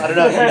 you know? I don't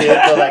know if you did,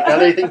 but like, now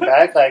that you think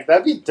back, like,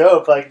 that'd be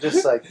dope. Like,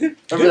 just like,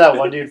 remember that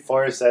one dude,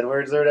 Forrest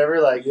Edwards or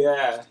whatever? Like,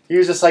 Yeah. he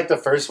was just like the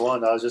first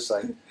one. I was just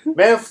like,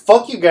 man,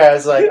 fuck you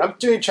guys. Like, I'm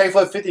doing tray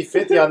flip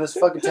 50-50 on this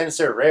fucking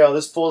 10-stair rail.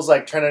 This fool's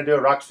like trying to do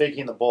a rock fakie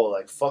in the bowl.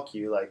 Like, fuck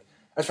you. Like,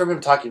 I just remember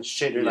him talking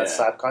shit during that Yeah,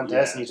 slap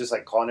contest, yeah. and he's just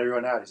like calling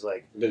everyone out. He's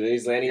like, But then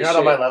he's landing you're his not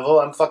on shit. my level.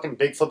 I'm fucking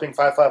big flipping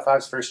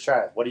 555s first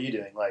try. What are you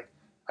doing? Like,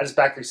 I just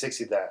back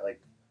 360 that. Like,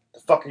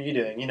 the fuck are you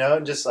doing? You know?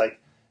 And just like,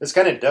 it's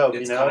kind of dope,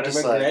 It's you know? Conor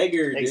Just McGregor, like,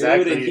 dude,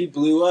 exactly. and he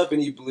blew up,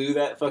 and he blew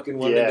that fucking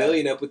 $1 Yeah.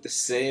 million up with the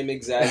same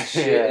exact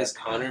shit Yeah. as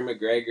Conor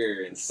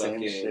McGregor, and Same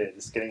fucking shit.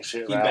 Just getting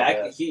shit he riled backed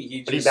up.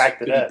 he But he just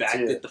backed it but he up, backed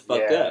too. it the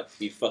fuck Yeah. up.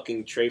 He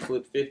fucking tray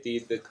flip 50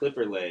 the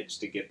clipper ledge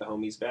to get the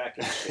homies back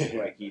and shit.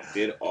 Like he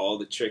did all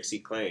the tricks he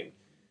claimed.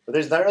 But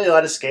there's not really a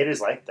lot of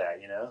skaters like that,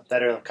 you know?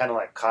 That are kind of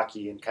like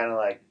cocky and kind of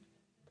like,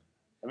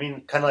 I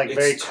mean, kind of like It's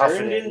very turned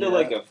confident. into you know?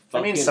 like a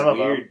fucking some of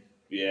them. weird.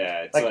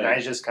 Yeah, it's like, like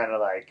Nigel's kind of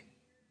like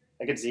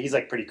he's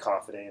like pretty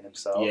confident in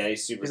himself. yeah,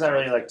 he's super. He's not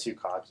really like confident. too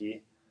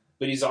cocky.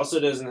 But he's also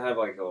doesn't have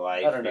like a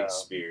life I don't know.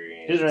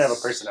 experience. He doesn't really have a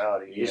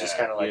personality. He's just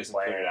kind of he like doesn't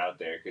put it bland. out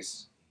there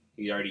because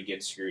he already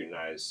gets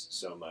scrutinized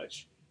so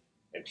much.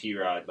 And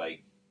P-Rod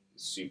like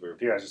super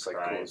P-Rod's just like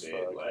cool private. as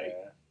fuck. Like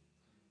Yeah.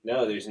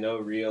 no, there's no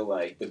real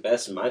like the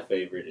best. My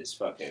favorite is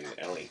fucking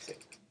Ellington,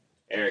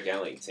 Eric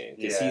Ellington,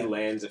 because Yeah. he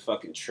lands a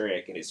fucking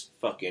trick and is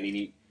fucking and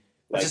he.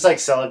 It's just like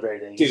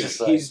celebrating. Dude,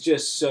 he's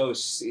just like, so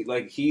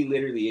like he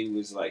literally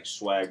was like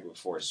swag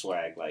before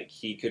swag. Like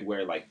he could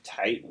wear like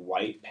tight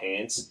white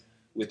pants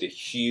with a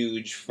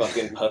huge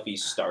fucking puffy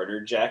starter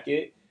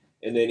jacket,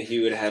 and then he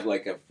would have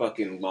like a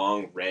fucking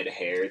long red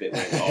hair that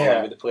went all Yeah.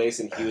 over the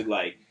place, and he would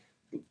like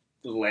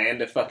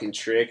land a fucking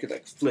trick,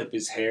 like flip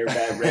his hair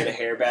back, red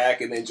hair back,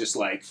 and then just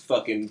like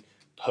fucking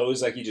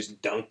pose like he just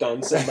dunked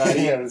on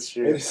somebody. yeah, that's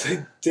And true. it's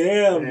like,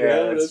 damn, Yeah,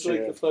 bro, that's that's like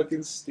true. the fucking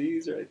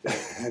steez right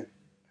there.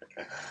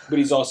 But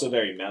he's also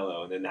very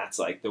mellow, and then that's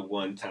like the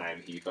one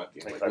time he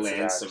fucking Like, like, lets it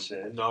lands out some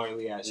shit.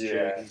 gnarly ass Yeah.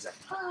 trick. And he's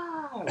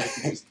like, like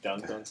he just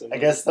dunked on I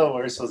somebody. guess the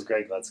worst was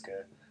Greg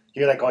Lutzka. He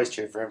would like always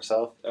cheer for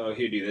himself. Oh,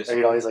 he'd do this. Or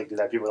he'd always like do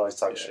that. People would always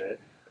talk Yeah. shit.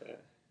 Yeah.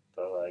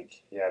 But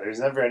like, yeah, there's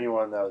never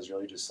anyone that was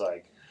really just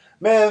like,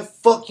 man,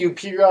 fuck you,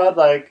 P-Rod.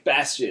 Like,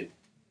 Bastion.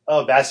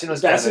 oh, Bastion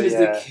was Bastion kinda,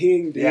 is yeah. the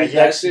king, dude. Yeah, he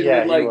Bastion actually, yeah,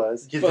 would like he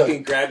was. He'd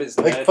fucking grab his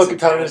like, nuts fucking and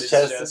pound pound his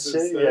chest and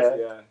stuff.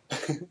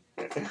 shit,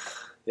 Yeah.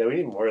 Yeah, we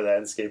need more of that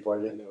in I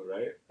skateboarding. know,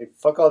 right? Like,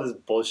 fuck all this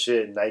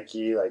bullshit.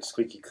 Nike, like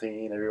squeaky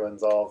clean.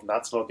 Everyone's all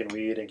not smoking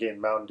weed and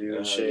getting Mountain Dew Oh,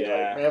 and shit.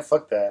 yeah. Like, man,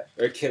 fuck that.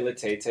 Or Killa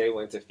Tate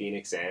went to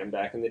Phoenix Am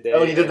back in the day. Oh,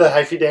 and he did the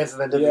hyphy dance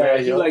and then did the Yeah, very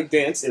he heel. like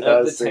danced Yeah, that up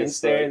the was sick 10 as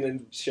stair fuck. and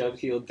then shoved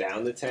heel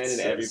down the 10 and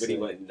So everybody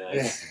sick. went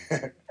nuts.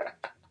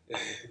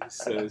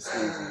 So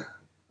sleazy.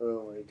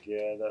 Oh my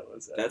god, that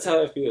was. That's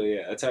how I feel,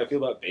 yeah. That's how I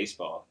feel about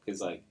baseball.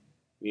 Because, like,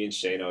 me and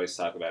Shane always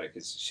talk about it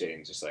because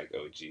Shane just, like,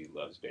 OG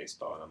loves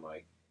baseball. And I'm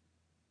like,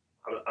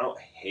 I don't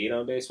hate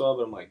on baseball,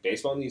 but I'm like,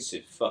 baseball needs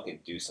to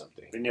fucking do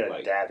something. We need to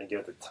like, adapt and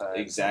get with the time.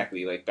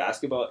 exactly. Like,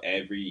 basketball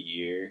every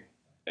year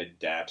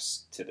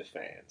adapts to the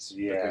fans.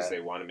 Yeah. Because they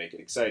want to make it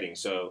exciting.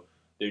 So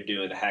they're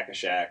doing the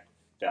Hack-a-Shaq,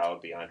 Val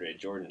DeAndre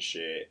Jordan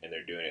shit, and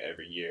they're doing it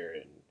every year.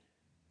 And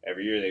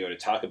every year they go to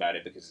talk about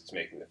it because it's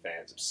making the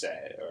fans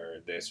upset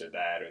or this or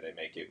that, or they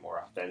make it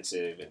more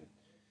offensive. And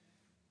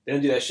they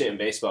don't do that shit in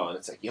baseball. And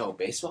it's like, yo,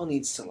 baseball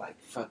needs to, like,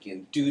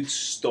 fucking... Dude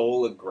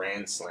stole a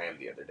grand slam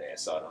the other day. I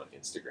saw it on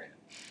Instagram.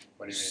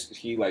 What do you mean?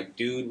 He, like,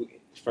 dude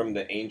from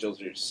the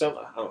Angels or some...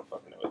 I don't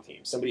fucking know what team.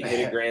 Somebody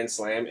hit a grand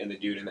slam, and the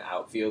dude in the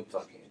outfield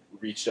fucking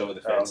reached over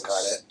the fence and caught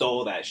it.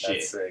 stole that shit.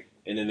 That's sick.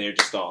 And then they're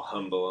just all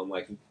humble. I'm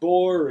like,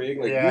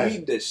 boring. Like, Yeah. you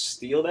need to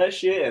steal that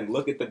shit and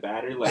look at the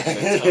batter like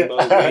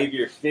Matumbo, wave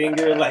your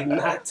finger. Like,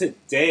 not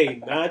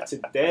today, not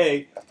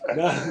today.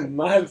 Not in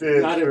my,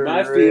 Dude, not in for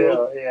my real,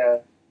 field. Yeah.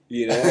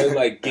 You know,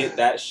 like, get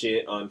that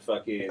shit on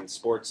fucking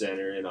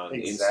SportsCenter and on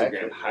Exactly,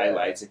 Instagram yeah.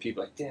 highlights. And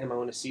people are like, damn, I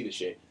want to see this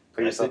shit.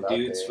 Put Let the yourself out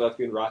dudes there.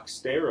 fucking rock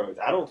steroids.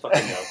 I don't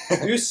fucking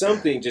know. Do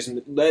something. Just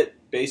let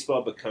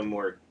baseball become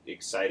more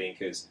exciting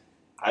because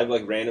I've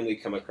like randomly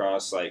come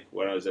across like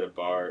when I was at a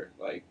bar,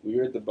 like we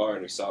were at the bar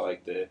and we saw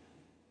like the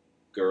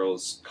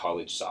girls'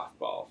 college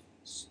softball,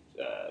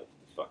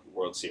 fucking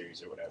World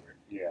Series or whatever.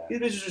 Yeah.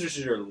 These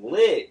bitches are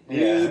lit, dude.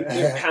 Yeah.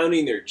 They're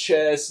pounding their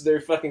chests.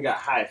 They're fucking got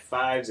high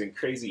fives and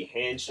crazy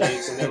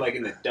handshakes, and they're like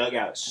in the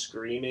dugout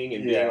screaming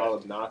and being Yeah. all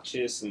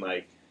obnoxious and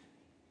like,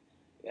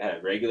 yeah,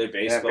 regular Yeah,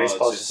 baseball.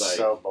 baseball's it's just just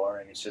like so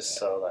boring. It's just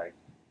so like.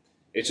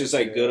 it's just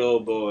like good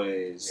old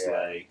boys, Yeah.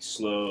 like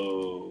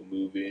slow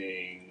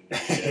moving,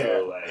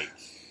 like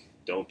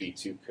don't be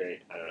too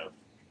crazy. I don't know,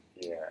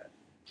 Yeah.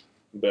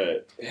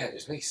 but yeah,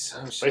 just makes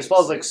so much.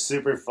 Baseball's like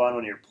super fun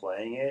when you're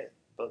playing it,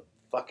 but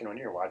fucking when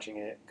you're watching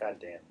it,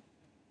 goddamn.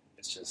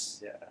 it's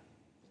just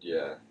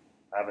Yeah.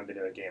 I haven't been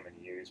to a game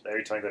in years, but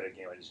every time I go to a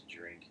game, I just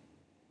drink.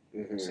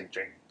 Mm-hmm. Just like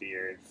drink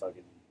beer and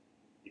fucking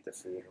eat the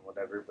food and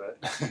whatever. But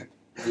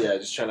Yeah,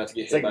 just try not to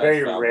get it's hit like by a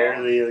very foul ball.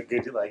 rarely a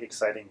good, like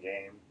exciting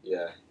game.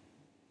 Yeah.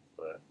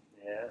 But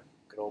yeah,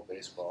 good old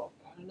baseball.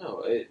 I don't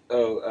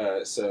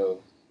know. So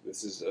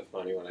this is a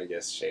funny one, I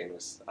guess. Shane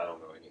was. I don't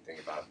know anything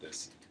about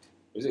this.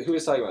 Who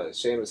was talking about this?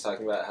 Shane was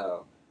talking about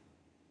how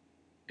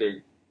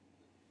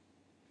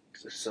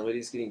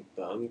somebody's getting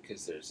bummed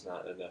because there's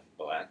not enough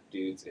black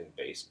dudes in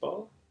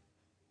baseball.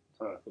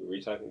 Huh. We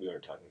weren't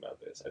talking about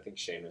this. I think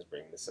Shane was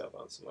bringing this up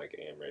on some like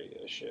AM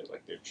radio shit.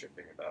 Like they're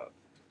tripping about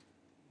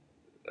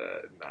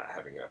not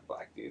having enough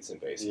black dudes in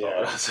baseball. Yeah.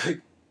 And I was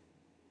like,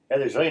 Yeah,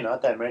 there's really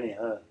not that many,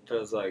 huh? I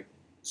was like,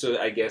 so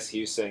I guess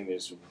he was saying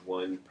there's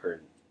one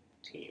per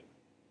team.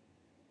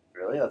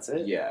 Really, that's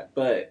it? Yeah,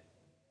 but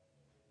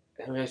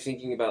I mean,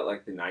 thinking about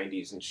like the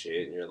 '90s and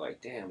shit, and you're like,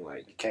 damn,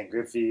 like Ken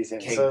Griffey,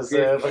 Sammy Ken Sosa,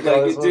 Griffey,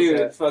 all like those dude,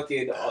 ones,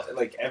 fucking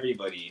like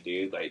everybody,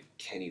 dude, like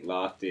Kenny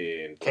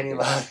Lofton, Kenny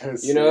fucking-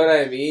 Loggins. you know what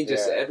I mean?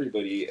 Just Yeah.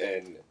 everybody,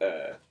 and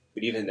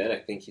but even then, I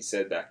think he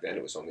said back then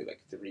it was only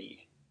like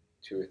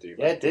 2 or 3.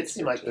 Yeah, it did black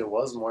seem dudes like per there team.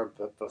 was more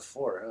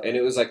before, huh? And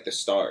it was like the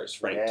stars,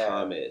 Frank Yeah.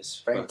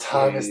 Thomas, Frank fucking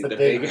Thomas, the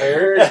big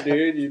herd. herd,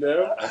 dude. You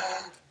know?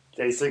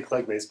 Yeah, I used to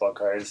collect baseball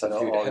cards. I know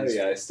Dude, all hell these.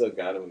 yeah, I still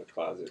got him in the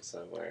closet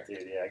somewhere.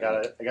 Dude, yeah,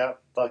 I got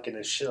fucking a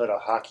shitload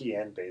of hockey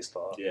and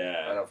baseball. I don't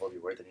Yeah. know if it'll be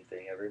worth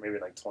anything ever. Maybe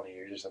in like 20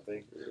 years or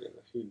something.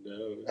 Who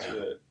knows?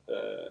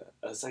 But,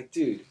 I was like,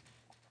 dude,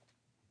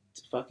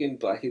 do fucking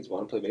black kids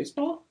want to play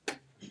baseball?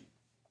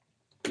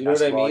 You know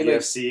Basketball, what I mean?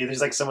 Like, UFC.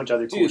 There's like so much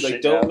other cool dude, shit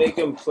like, don't now. make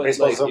them play.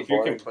 Baseball's Like, so if you're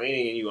boring.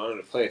 complaining and you want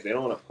them to play, if they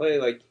don't want to play,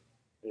 like,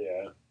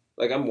 Yeah.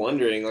 I'm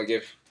wondering, like,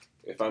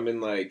 if I'm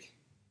in like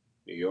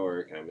New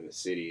York and I'm in the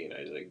city and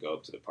I just like go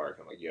up to the park,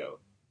 I'm like, yo,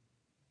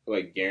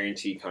 like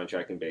guaranteed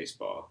contract in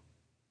baseball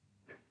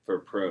for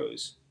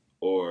pros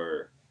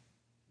or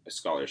a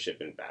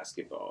scholarship in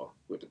basketball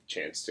with a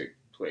chance to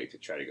play to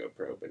try to go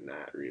pro, but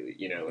not really,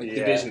 you know, like Yeah.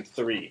 Division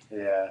 3.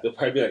 Yeah. They'll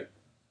probably be like,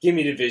 give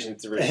me Division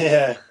 3.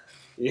 Yeah.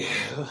 Yeah,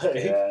 like,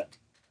 Yeah.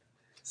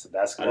 So I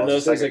basketball. don't know if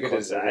is there's just like a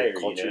desire, you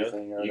culture know.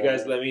 thing or You guys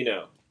whatever. let me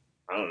know.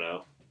 I don't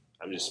know.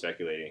 I'm just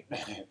speculating.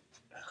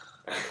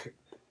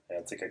 Yeah,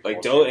 it's like a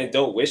Like culture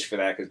don't wish for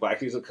that because black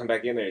dudes will come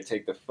back in there and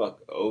take the fuck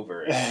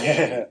over.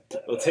 thing.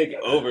 They'll take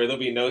over. There'll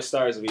be no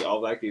stars. It'll be all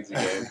black dudes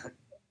again.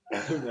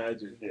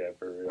 Imagine Yeah,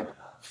 for real.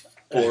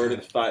 4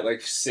 to 5,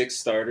 like 6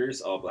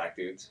 starters, all black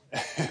dudes.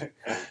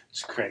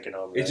 Just cranking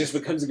on. It just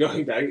becomes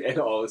going back, and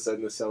all of a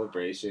sudden the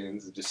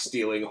celebrations, just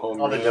stealing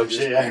home All the runs, dope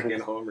just shit, yeah. cranking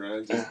home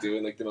runs, just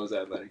doing like the most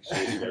athletic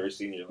shit you've ever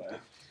seen in your life.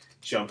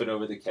 Jumping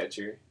over the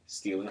catcher,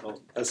 stealing home.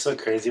 That's so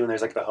crazy when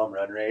there's like the home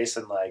run race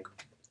and like.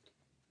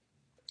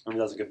 I mean,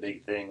 that was like a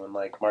big thing when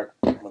like Mark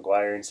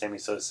McGuire and Sammy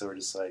Sosa were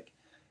just like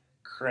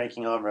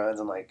cranking home runs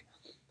and like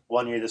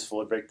one year this fool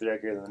would break the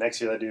record and the next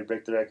year that dude would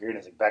break the record and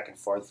it's like back and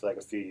forth for like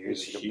a few years.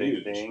 It's It's like a big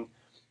huge. thing.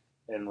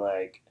 And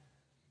like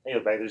they go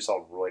back, they're just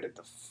all roided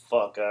the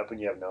fuck up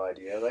and you have no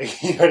idea.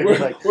 Like you know what I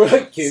mean? Like we're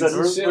like kids so and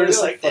we're, shit. we're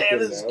just We like, don't damn,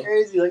 fucking this is know.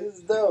 crazy. Like this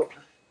is dope.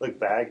 Look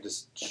back,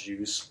 just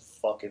juice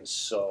fucking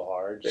so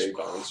hard. Big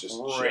bones, just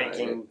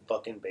ranking giant.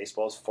 fucking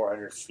baseballs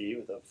 400 feet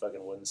with a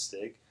fucking wooden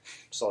stick,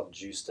 just all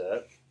juiced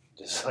up,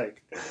 just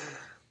like,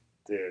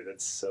 dude,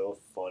 that's so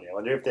funny. I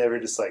wonder if they ever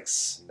just like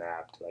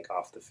snapped like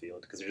off the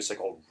field because they're just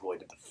like all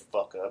roided the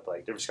fuck up,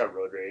 like they just got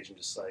road rage and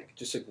just like.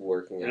 Just like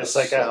working You're out. just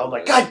like so at home,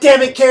 like, much. God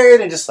damn it,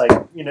 Karen! And just like,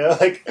 you know,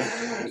 like,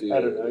 Dude,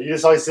 I don't know. You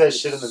just always see that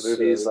shit in the so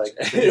movies. Like,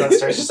 much- the dude on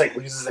stage just like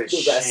loses their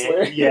The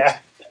wrestler? shit. Yeah.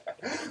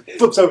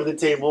 Flips over the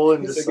table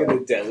and He's just like like, in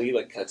the deli,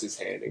 like cuts his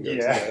hand and goes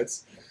Yeah.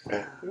 nuts.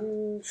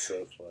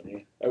 so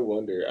funny. I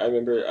wonder. I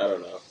remember. I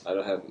don't know. I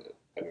don't have.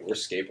 I mean, we're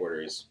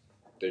skateboarders.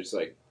 There's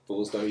like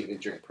fools don't even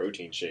drink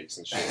protein shakes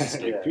and shit.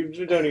 Yeah.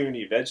 People don't even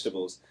eat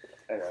vegetables.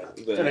 I know.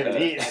 But, Don't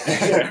even eat.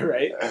 yeah,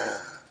 right.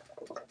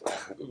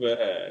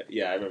 But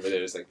yeah, I remember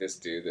there was like this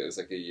dude that was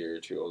like a year or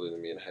two older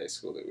than me in high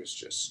school that was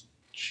just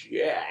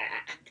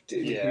jacked.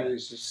 Dude. Yeah. He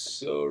was just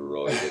so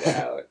roided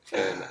out.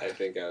 And I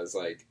think I was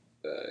like,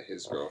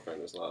 his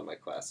girlfriend was in a lot of my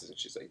classes, and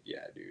she's like,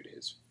 yeah, dude,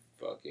 his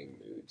fucking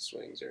mood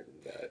swings are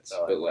nuts.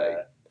 Oh, but like,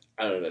 bet.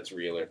 I don't know if that's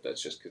real or if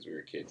that's just because we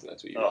were kids and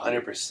that's what you Oh, were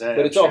doing. 100%.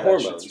 But it's I'm all sure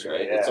that hormones, shit's right?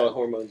 real, It's yeah. all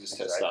hormones, it's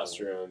Exactly.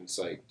 testosterone. It's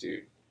like,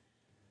 dude,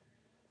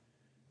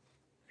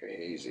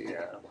 crazy.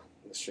 Yeah.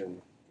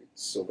 Listen,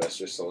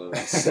 Sylvester Stallone,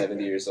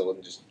 70 years old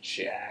and just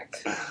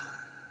jacked.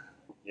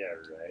 Yeah,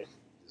 right.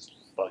 Just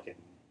fucking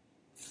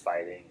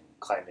fighting, and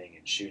climbing,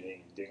 and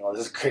shooting, and doing all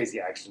this crazy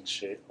action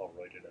shit all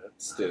roided up.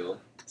 Still.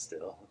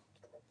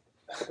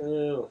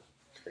 Oh,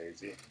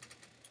 Crazy.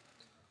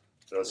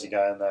 What else you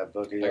got in that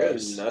book of I got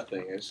yours?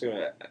 nothing. I'm just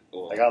gonna.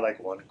 Well, I got like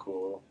one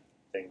cool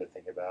thing to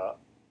think about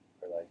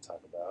or like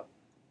talk about.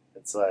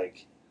 It's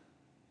like,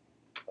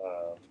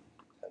 how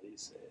do you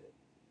say it?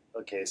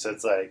 Okay, so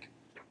it's like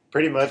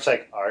pretty much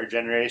like our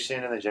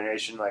generation and the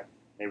generation like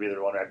maybe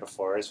the one right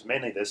before us, but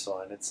mainly this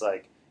one. It's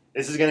like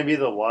this is gonna be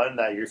the one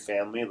that your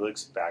family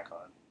looks back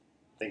on.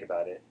 Think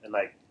about it. In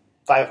like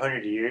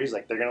 500 years,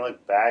 like they're gonna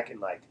look back and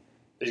like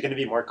there's going to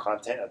be more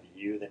content of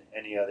you than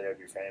any other of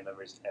your family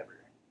members ever.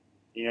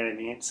 You know what I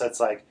mean? So it's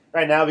like,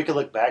 right now we could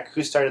look back.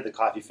 Who started the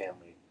Coffee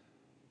family?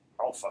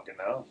 I don't fucking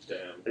know.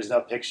 Damn. There's no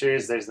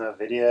pictures. There's no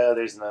video.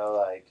 There's no,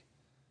 like,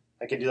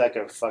 I could do, like,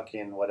 a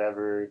fucking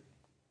whatever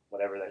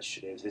that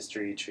shit is,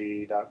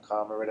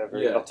 historytree.com or whatever.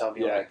 Yeah, It'll tell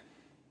me, yeah. like,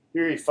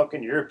 you're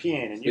fucking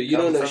European and But you you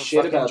come don't know from shit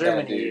fucking about that,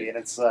 Germany. dude. And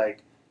it's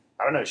like,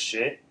 I don't know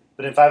shit.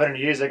 But in 500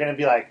 years, they're going to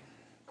be like,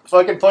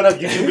 fucking putting up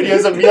YouTube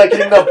videos of me, like,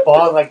 getting the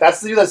bong. Like,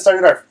 that's the dude that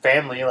started our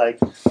family. Like,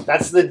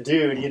 that's the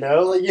dude, you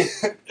know? Like,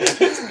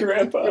 It's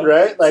grandpa.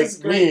 right? Like, This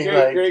is me,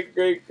 like,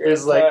 great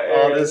there's, like, grandpa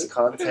all Aaron. this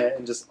content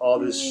and just all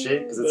this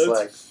shit. Because it's,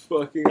 That's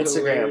like, fucking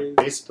Instagram, hilarious.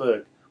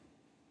 Facebook,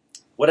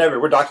 whatever.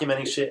 We're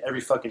documenting shit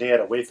every fucking day at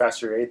a way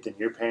faster rate than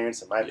your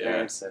parents and my Yeah.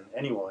 parents and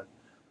anyone.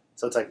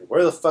 So it's like,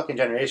 we're the fucking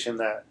generation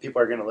that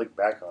people are going to look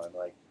back on.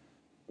 Like,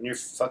 when you're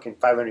fucking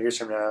 500 years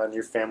from now and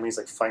your family's,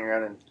 like, flying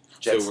around in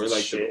jets So we're and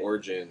like shit, the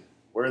origin.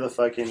 we're the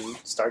fucking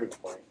starting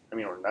point. I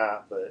mean, we're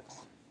not, but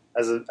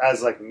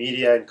as like,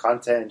 media and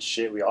content and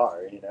shit, we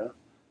are, you know?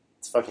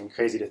 It's fucking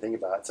crazy to think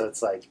about. So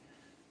it's like,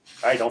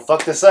 all right, don't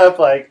fuck this up.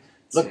 Like,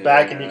 look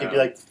back and you could be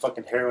like the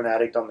fucking heroin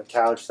addict on the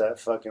couch that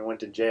fucking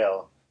went to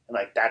jail. And,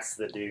 like, that's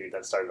the dude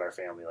that started our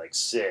family. Like,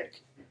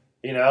 sick.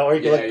 You know? Or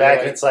you can look back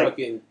and it's like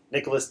fucking,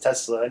 Nicholas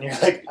Tesla. And you're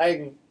like,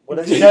 what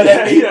is, you know what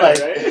I mean? yeah, Like,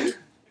 right?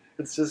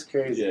 it's just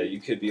crazy. Yeah, you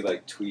could be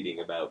like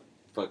tweeting about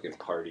fucking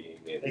partying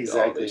and all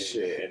Exactly. this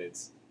shit, and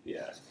it's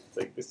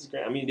like, this is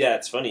great. I mean, yeah,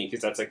 it's funny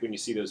because that's like when you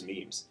see those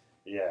memes,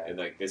 Yeah. and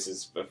like, this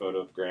is a photo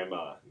of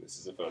grandma, this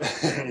is a photo of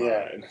grandma,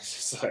 Yeah. and it's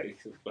just like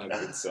a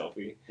fucking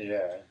selfie.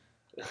 Yeah.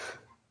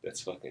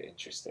 That's fucking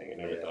interesting. I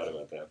never Yeah. thought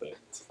about that, but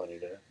It's funny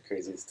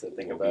crazy to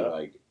think it'll be about.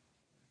 like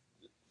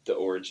the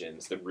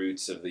origins, the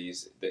roots of the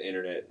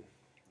internet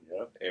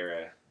Yep.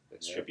 era.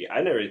 That's Yeah. trippy.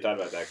 I never really thought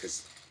about that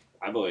because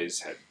I've always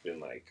had been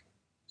like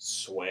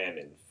swam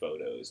in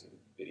photos and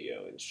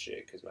video and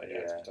shit because my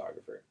dad's a Yeah.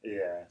 photographer.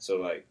 Yeah. So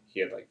like he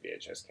had like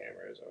VHS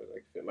cameras. I was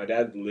like, my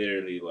dad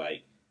literally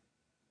like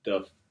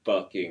the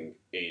fucking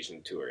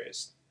Asian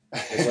tourist.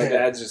 'Cause my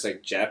dad's just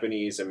like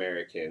Japanese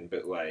American,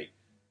 but like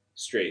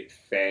straight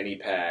fanny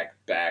pack,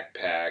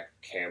 backpack,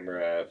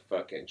 camera,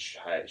 fucking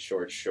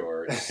short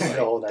shorts, The like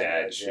whole nine dad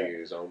yards, yeah.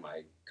 shoes. Oh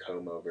my,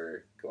 comb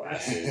over,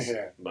 glasses,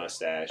 Yeah.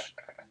 mustache.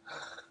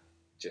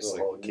 Just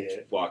The whole like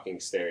kit. walking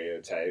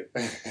stereotype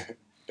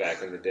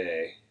back in the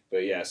day.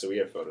 But yeah, so we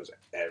have photos of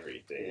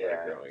everything Yeah.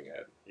 like growing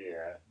up.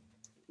 Yeah.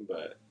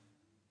 But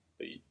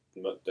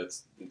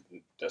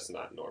that's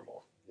not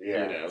normal.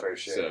 Yeah, You know, for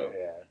sure. so-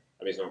 yeah.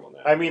 I mean, it's normal now.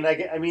 I mean,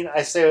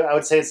 I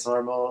would say it's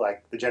normal,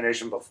 like the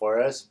generation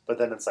before us, but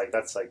then it's like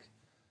it's like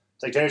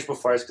generation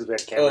before us because we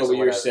had cameras. Oh, and but you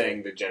were whatever.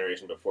 saying the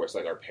generation before, it's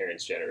like our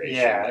parents' generation.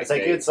 Yeah, it's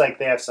like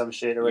they have some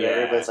shit or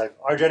whatever, Yeah. but it's like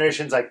our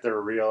generation's like the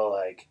real,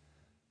 like,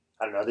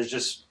 I don't know. There's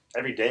just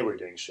every day we're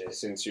doing shit.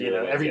 Since You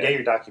know, every day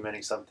you're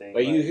documenting something.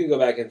 Like you can go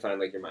back and find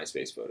like your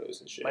MySpace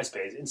photos and shit.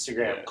 MySpace,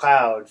 Instagram, Yeah.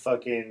 Cloud,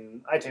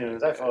 fucking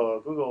iTunes, Yeah.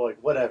 iPhone, Google, like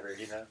whatever,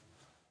 you know,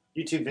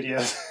 YouTube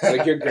videos.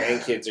 Like your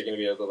grandkids are gonna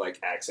be able to like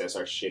access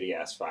our shitty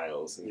ass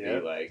files and Yeah.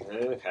 be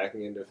like,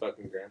 hacking into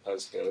fucking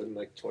grandpa's code in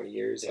like 20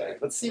 years. Yeah,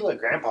 Like, let's see what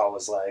Grandpa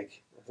was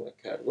like. oh my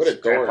god, what a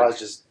Grandpa's dork.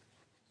 just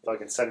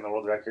fucking setting the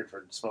world record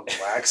for smoking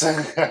wax.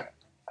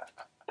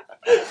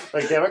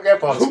 Like, yeah, my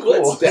grandpa was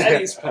cool. What's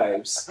daddy's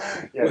pipes?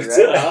 Yeah, What's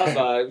right? up,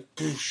 vibe?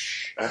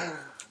 Oh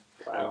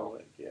Wow,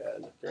 my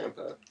god.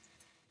 grandpa.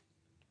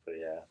 But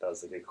yeah, that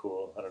was like a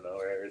cool. I don't know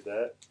where I heard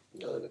that.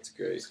 No, that's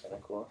great. It's kind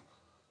of cool.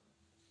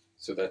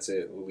 So that's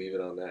it. We'll leave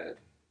it on that.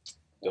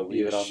 Don't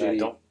Leave be it a on that. shitty.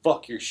 Don't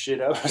fuck your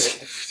shit up.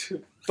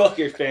 Fuck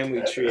your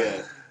family tree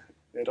up.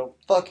 Yeah, don't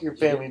fuck your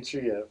family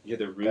tree up. You're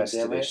the roots to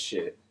Goddamn this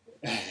it.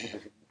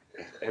 shit.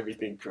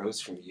 Everything grows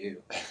from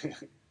you.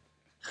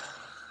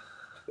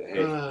 But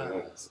hey, you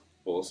want to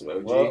bowl some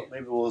OG? Well,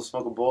 maybe we'll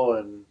smoke a bowl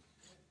and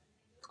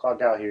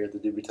clock out here at the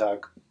Doobie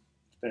Talk.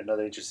 It's been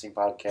another interesting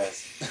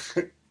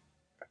podcast.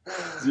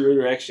 Zero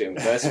direction,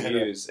 less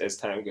views as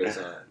time goes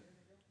on.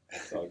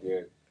 It's all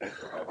good. We're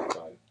having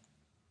fun.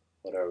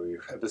 What are we?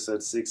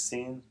 Episode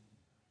 16?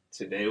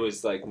 Today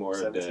was like more of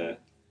 17. the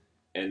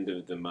end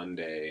of the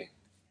Monday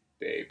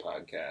day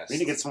podcast. We need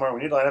to get some more.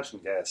 We need to line up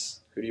some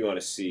guests. Who do you want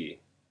to see?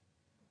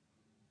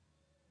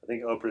 I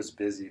think Oprah's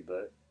busy,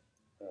 but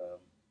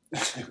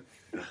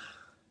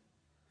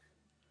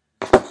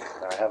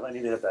I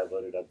need to have that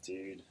loaded up,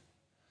 dude.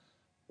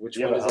 Which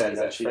You one have is a that? Is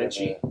that Humpty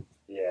Frenchie? Dumpty?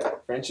 Yeah.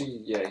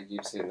 Frenchie, yeah, he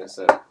keeps hitting this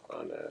up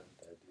on the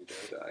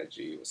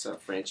IG. What's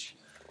up, French?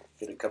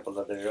 Get a couple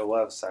other. We'll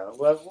have sound.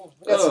 Well,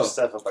 we got Oh. some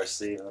stuff up our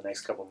sleeve in the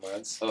next couple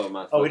months. Oh,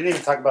 my Oh, we didn't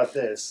even talk about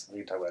this. We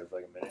can talk about it for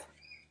like a minute.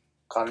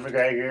 Conor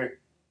McGregor,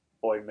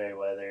 Floyd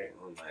Mayweather,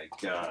 Oh, my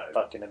God.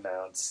 fucking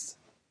announced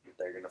that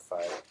they're gonna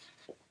fight.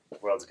 The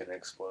world's gonna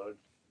explode.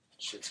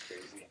 Shit's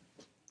crazy.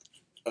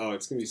 Oh,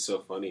 it's going to be so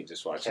funny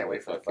just watching Can't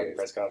wait for the fucking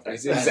press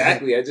conference.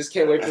 Exactly. I just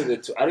can't wait for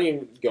the... I don't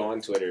even go on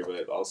Twitter,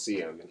 but I'll see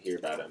him and hear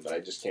about him. But I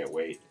just can't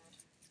wait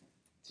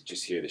to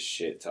just hear the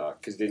shit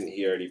talk. Because didn't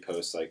he already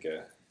post like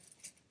a...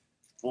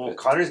 Well,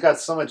 Connor's got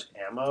so much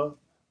ammo.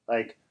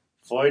 Like,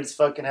 Floyd's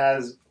fucking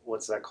has,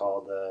 what's that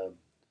called?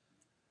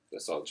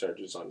 assault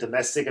charges on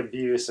domestic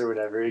abuse or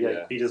whatever. He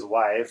like beat his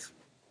wife.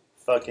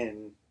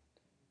 Fucking.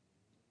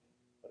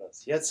 What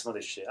else? He had some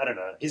other shit. I don't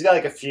know. He's got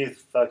like a few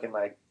fucking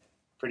like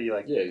pretty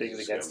like things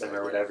against him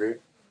or whatever.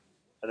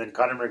 And then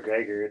Conor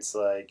McGregor, it's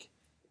like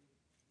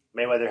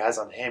Mayweather has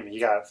on him. He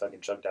got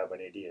fucking choked out by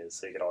Nate Diaz,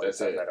 so he could always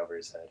have that over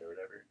his head or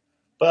whatever.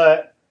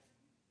 But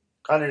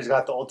Conor's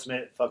got the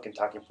ultimate fucking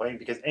talking point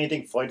because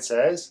anything Floyd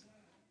says,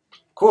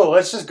 cool,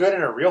 let's just go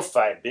in a real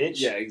fight, bitch.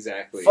 Yeah,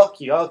 exactly.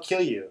 Fuck you, I'll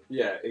kill you.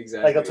 Yeah,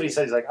 exactly. Like, that's what he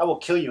says. He's like, I will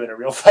kill you in a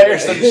real fight or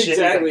some shit.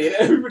 Exactly. Like,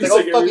 everybody's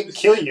like, I'll fucking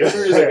kill you.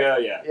 Everybody's like, oh,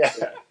 yeah.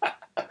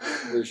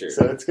 For sure.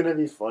 So it's going to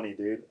be funny,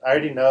 dude. I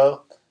already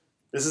know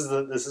this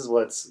is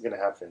what's going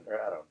to happen.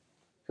 Or I don't know.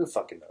 Who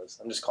fucking knows?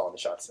 I'm just calling the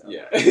shots now.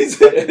 Yeah.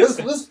 this is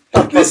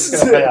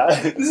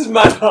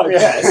my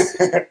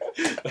podcast.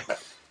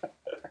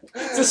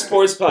 It's a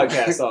sports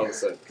podcast all of a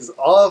sudden. Because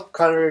all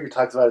Conor McGregor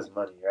talks about is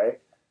money, right?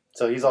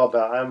 So he's all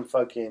about, I'm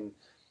fucking,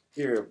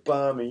 you're a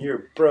bum and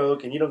you're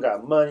broke and you don't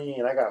got money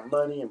and I got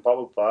money and blah,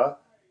 blah, blah.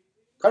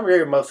 Conor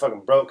McGregor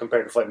motherfucking broke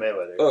compared to Floyd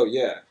Mayweather. Oh,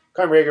 yeah.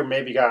 Conor McGregor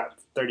maybe got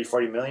 30,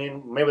 40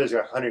 million. Mayweather's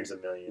got hundreds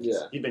of millions.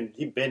 Yeah.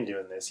 He's been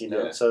doing this, you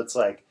know? Yeah. So it's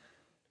like,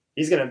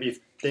 he's going to be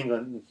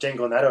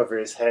jangling that over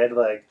his head,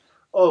 like,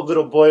 oh,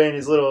 little boy and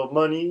his little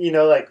money, you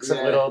know, like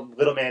some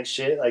little man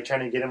shit, like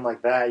trying to get him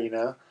like that, you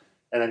know?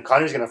 And then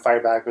Conor's going to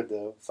fire back with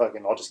the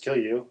fucking, I'll just kill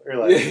you. Or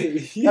like,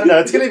 I don't know,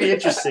 it's going to be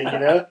interesting, you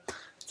know?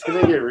 It's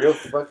going to get real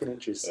fucking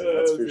interesting,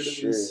 that's for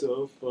sure. It's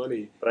so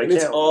funny. But I and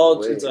can't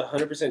it's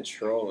 100%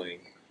 trolling.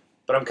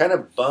 But I'm kind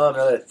of bummed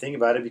now that I think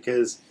about it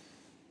because,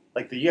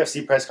 like, the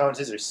UFC press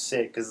conferences are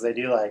sick because they'll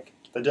do like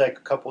a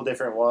couple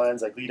different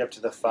ones, like lead up to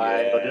the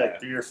fight. Yeah. They'll do like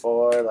 3 or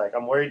 4. Like,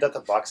 I'm worried that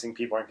the boxing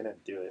people aren't going to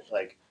do it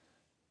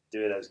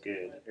as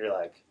good. Or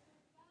like,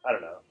 I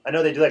don't know. I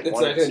know they do like it's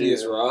 1 or 2. It's not going to be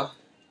as raw.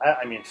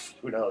 I mean,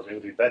 who knows? Maybe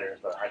it'll be better,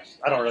 but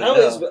I don't really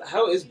know.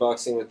 How is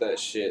boxing with that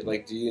shit?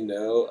 Like, do you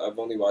know? I've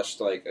only watched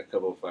like a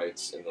couple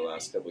fights in the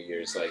last couple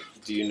years. Like,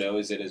 do you know?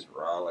 Is it as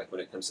raw like when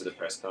it comes to the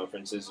press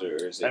conferences, or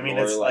is it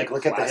more it's like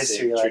look at the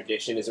history,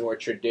 tradition? Is it more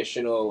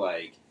traditional?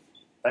 Like,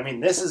 I mean,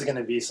 this is going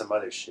to be some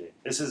other shit.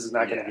 This is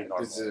not going to be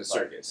normal. This is a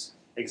circus.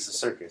 It's a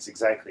circus,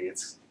 exactly.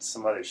 It's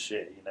some other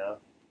shit, you know.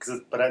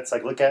 But it's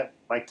like, look at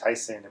Mike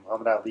Tyson and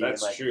Muhammad Ali.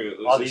 That's and like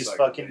true. All these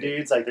fucking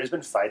dudes. Like, there's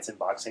been fights in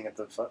boxing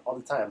all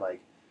the time. Like,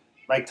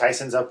 Mike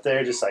Tyson's up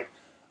there just like,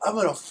 I'm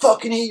gonna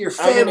fucking eat your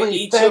family, I'm gonna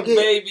eat your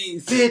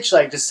babies, bitch.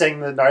 Like, just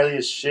saying the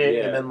gnarliest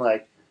shit, and then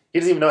like he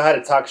doesn't even know how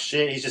to talk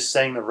shit. He's just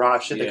saying the raw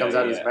shit that comes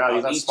out of his mouth.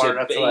 He's not smart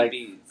enough to like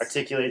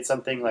articulate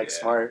something like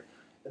smart.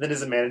 And then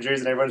his managers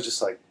and everyone's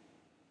just like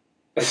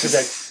the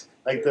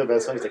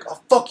best one. He's like,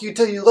 "I'll fuck you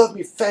till you love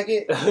me,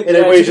 faggot," and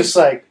everybody's just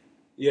like,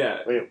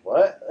 "Yeah, wait,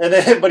 what?" And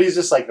then, but he's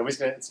just like, "Nobody's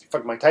gonna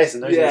fuck Mike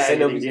Tyson. Nobody's gonna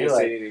say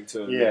anything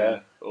to him." Yeah.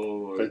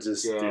 Oh, but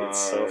just dude,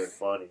 it's so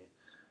funny.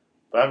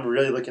 But I'm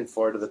really looking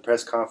forward to the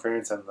press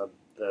conference and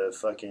the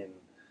fucking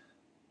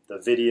the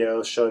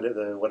video showed it,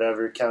 the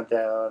whatever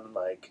countdown,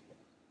 like,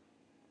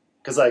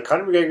 because like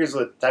Conor McGregor's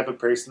the type of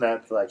person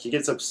that like he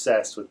gets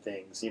obsessed with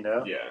things, you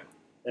know. Yeah.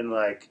 And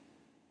like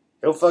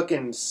he'll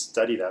fucking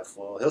study that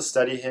fool. He'll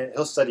study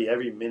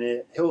every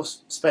minute. He'll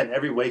spend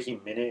every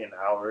waking minute and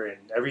hour,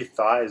 and every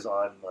thought is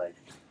on like.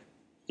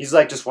 He's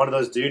like just one of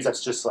those dudes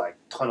that's just like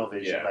tunnel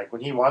vision. Yeah. Like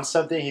when he wants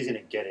something, he's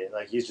gonna get it.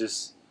 Like he's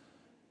just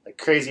like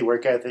crazy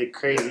work ethic,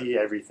 crazy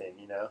everything,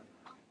 you know.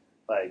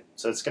 Like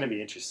so, it's gonna be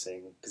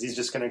interesting because he's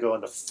just gonna go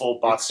into full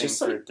boxing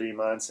for 3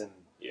 months, and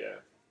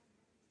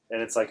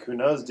it's like who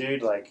knows,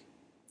 dude. Like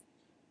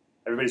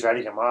everybody's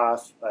writing him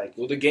off. Like,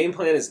 well, the game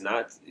plan is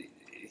not.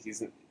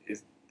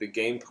 The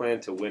game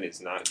plan to win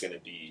is not going to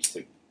be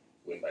to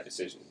win by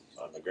decision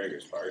on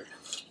McGregor's part.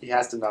 He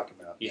has to knock him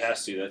out. He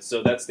has to.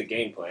 That's the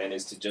game plan,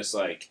 is to just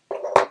like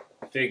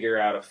figure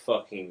out a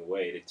fucking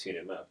way to tune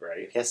him up,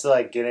 right? He has to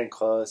like get in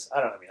close.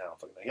 I don't fucking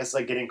know. He has to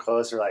like get in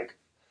close or like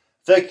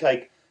I feel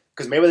like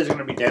because Mayweather's going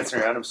to be dancing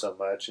around him so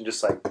much and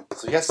just like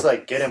so he has to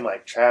like get him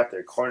like trapped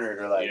or cornered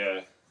or like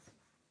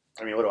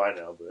I mean, what do I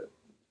know? But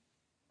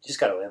you just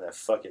got to land that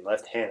fucking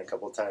left hand a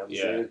couple of times,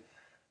 dude.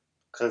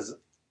 Because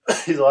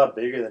he's a lot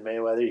bigger than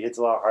Mayweather. He hits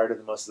a lot harder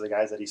than most of the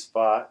guys that he's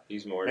fought.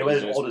 He's more.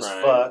 Mayweather's old as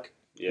fuck.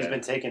 Yeah. He's been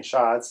taking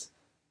shots.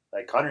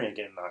 Like Conor ain't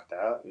getting knocked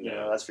out. You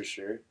know, that's for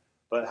sure.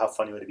 But how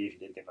funny would it be if he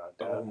did get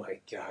knocked out? Oh my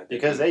god!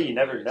 Because you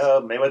never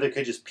know. Mayweather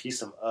could just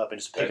piece him up and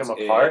just pick him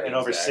apart, and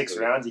over 6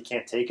 rounds he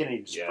can't take it, and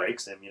he just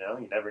breaks him. You know,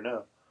 you never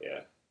know.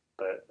 Yeah.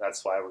 But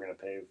that's why we're gonna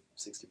pay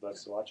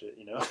 $60 to watch it.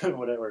 You know,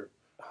 whatever.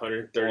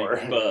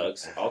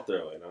 $130. I'll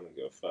throw it. I don't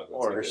give a fuck.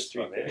 Or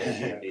stream it.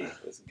 Airbnb.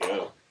 Let's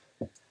go.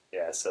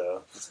 Yeah,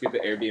 so let's get the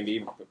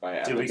Airbnb by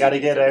Apple. Dude, we got to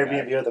get an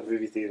Airbnb with a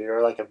movie theater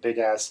or like a big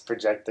ass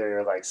projector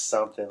or like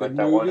something like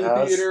that one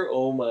house. Theater?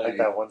 Oh my! Like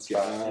that one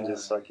spot and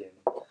just fucking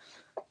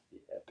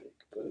epic.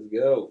 Let's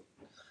go.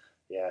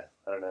 Yeah,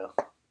 I don't know.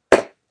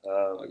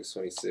 August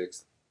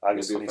 26th.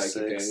 August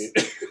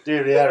 26th.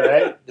 Dude, yeah,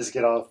 right. Just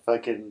get all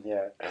fucking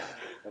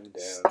I'm down.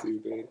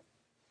 Stupid.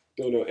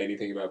 Don't know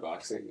anything about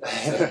boxing.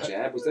 Was that a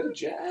jab? Was that a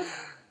jab?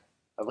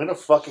 I'm gonna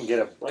fucking get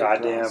a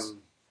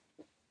goddamn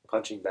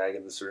punching bag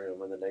in this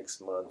room in the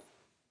next month.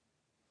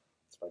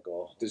 my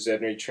goal. If there's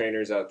any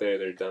trainers out there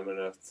that are dumb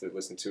enough to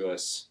listen to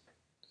us,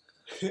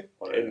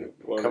 and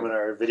Come in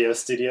our video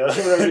studio.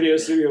 Come in our video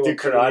studio. Do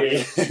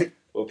karate.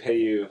 We'll pay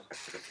you.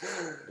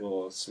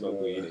 We'll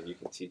smoke weed and you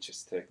can teach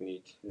us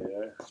technique.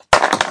 Yeah.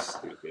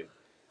 Stupid.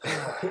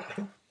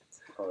 Alrighty.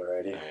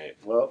 Alright.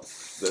 Well,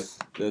 That's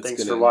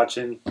thanks for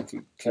watching,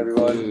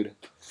 everyone. conclude.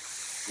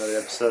 Another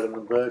episode in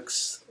the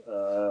books.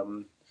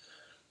 Go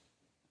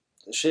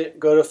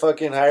to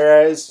fucking High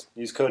Rise.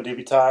 Use code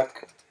DBTalk.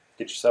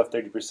 Get yourself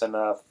 30%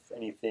 off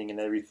anything and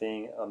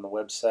everything on the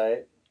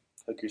website.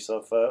 Hook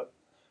yourself up.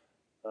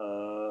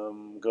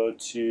 Go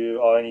to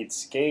All I Need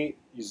Skate.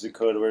 Use the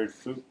code word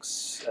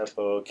FOOKS,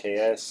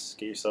 FOOKS.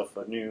 Get yourself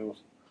a new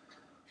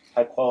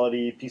high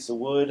quality piece of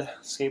wood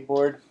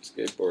skateboard.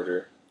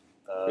 Skateboarder.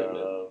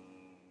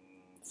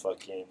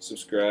 Fucking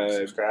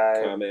Subscribe.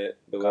 Comment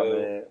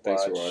below.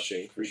 Thanks for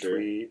watching. For sure.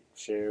 Retweet,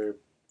 share,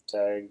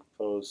 tag,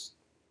 post,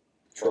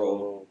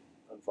 Troll.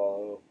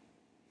 follow, unfollow.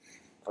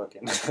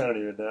 Fucking, I don't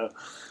even know.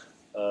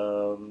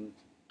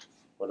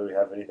 What do we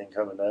have? Anything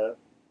coming up?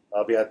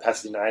 I'll be at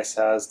Pasadena Ice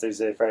House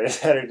Thursday, Friday,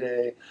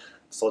 Saturday.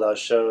 Sold out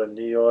show in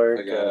New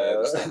York. I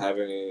got Still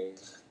Happening.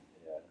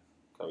 Yeah.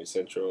 Comedy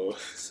Central.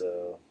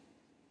 So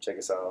check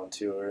us out on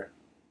tour.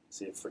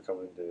 See if we're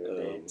coming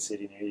to a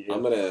city near you.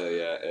 I'm gonna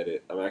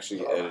edit. I'm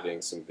actually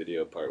editing some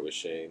video part with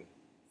Shane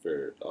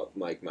for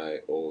like my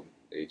old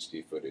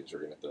HD footage.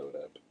 We're gonna throw it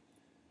up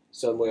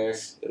somewhere.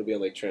 It'll be on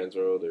like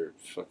Transworld or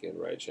fucking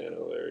Ride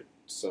Channel or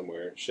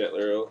somewhere.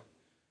 Shetler will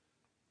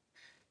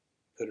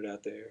put it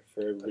out there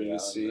for everybody to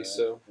see.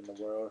 So in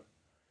the world,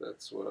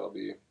 that's what I'll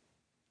be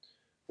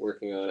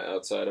working on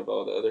outside of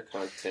all the other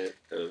content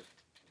of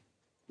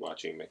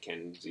watching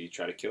Mackenzie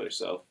try to kill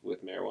herself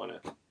with marijuana.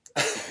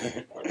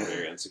 Probably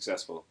very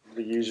unsuccessful.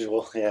 The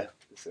usual, yeah.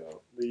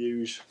 So the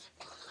usual.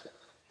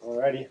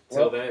 Alrighty.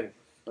 Till then,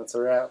 that's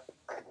a wrap.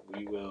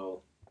 we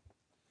will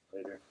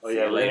later. Oh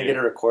yeah, we're gonna get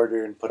a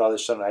recorder and put all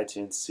this shit on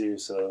iTunes too.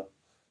 So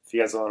if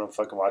you guys want to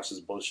fucking watch this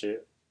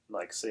bullshit,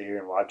 like sit here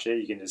and watch it,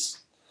 you can just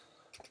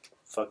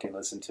fucking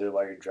listen to it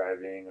while you're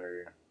driving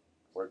or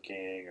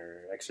working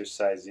or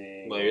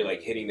exercising. While you're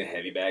like hitting the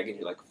heavy bag and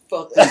you're like,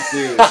 fuck this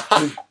dude.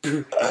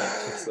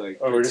 It's like,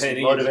 or we're just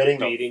motivating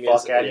the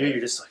fuck out of you. You're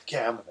just like,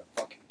 yeah, I'm gonna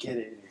fucking get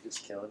it. And you're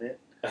just killing it.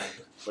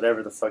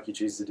 Whatever the fuck you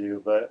choose to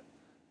do, but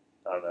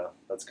I don't know.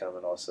 That's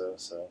coming also.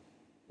 So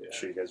I'm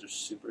sure you guys are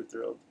super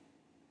thrilled.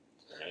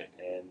 All right.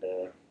 And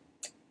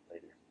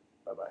later.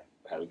 Bye bye.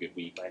 Have a good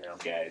week. Bye now,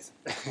 guys.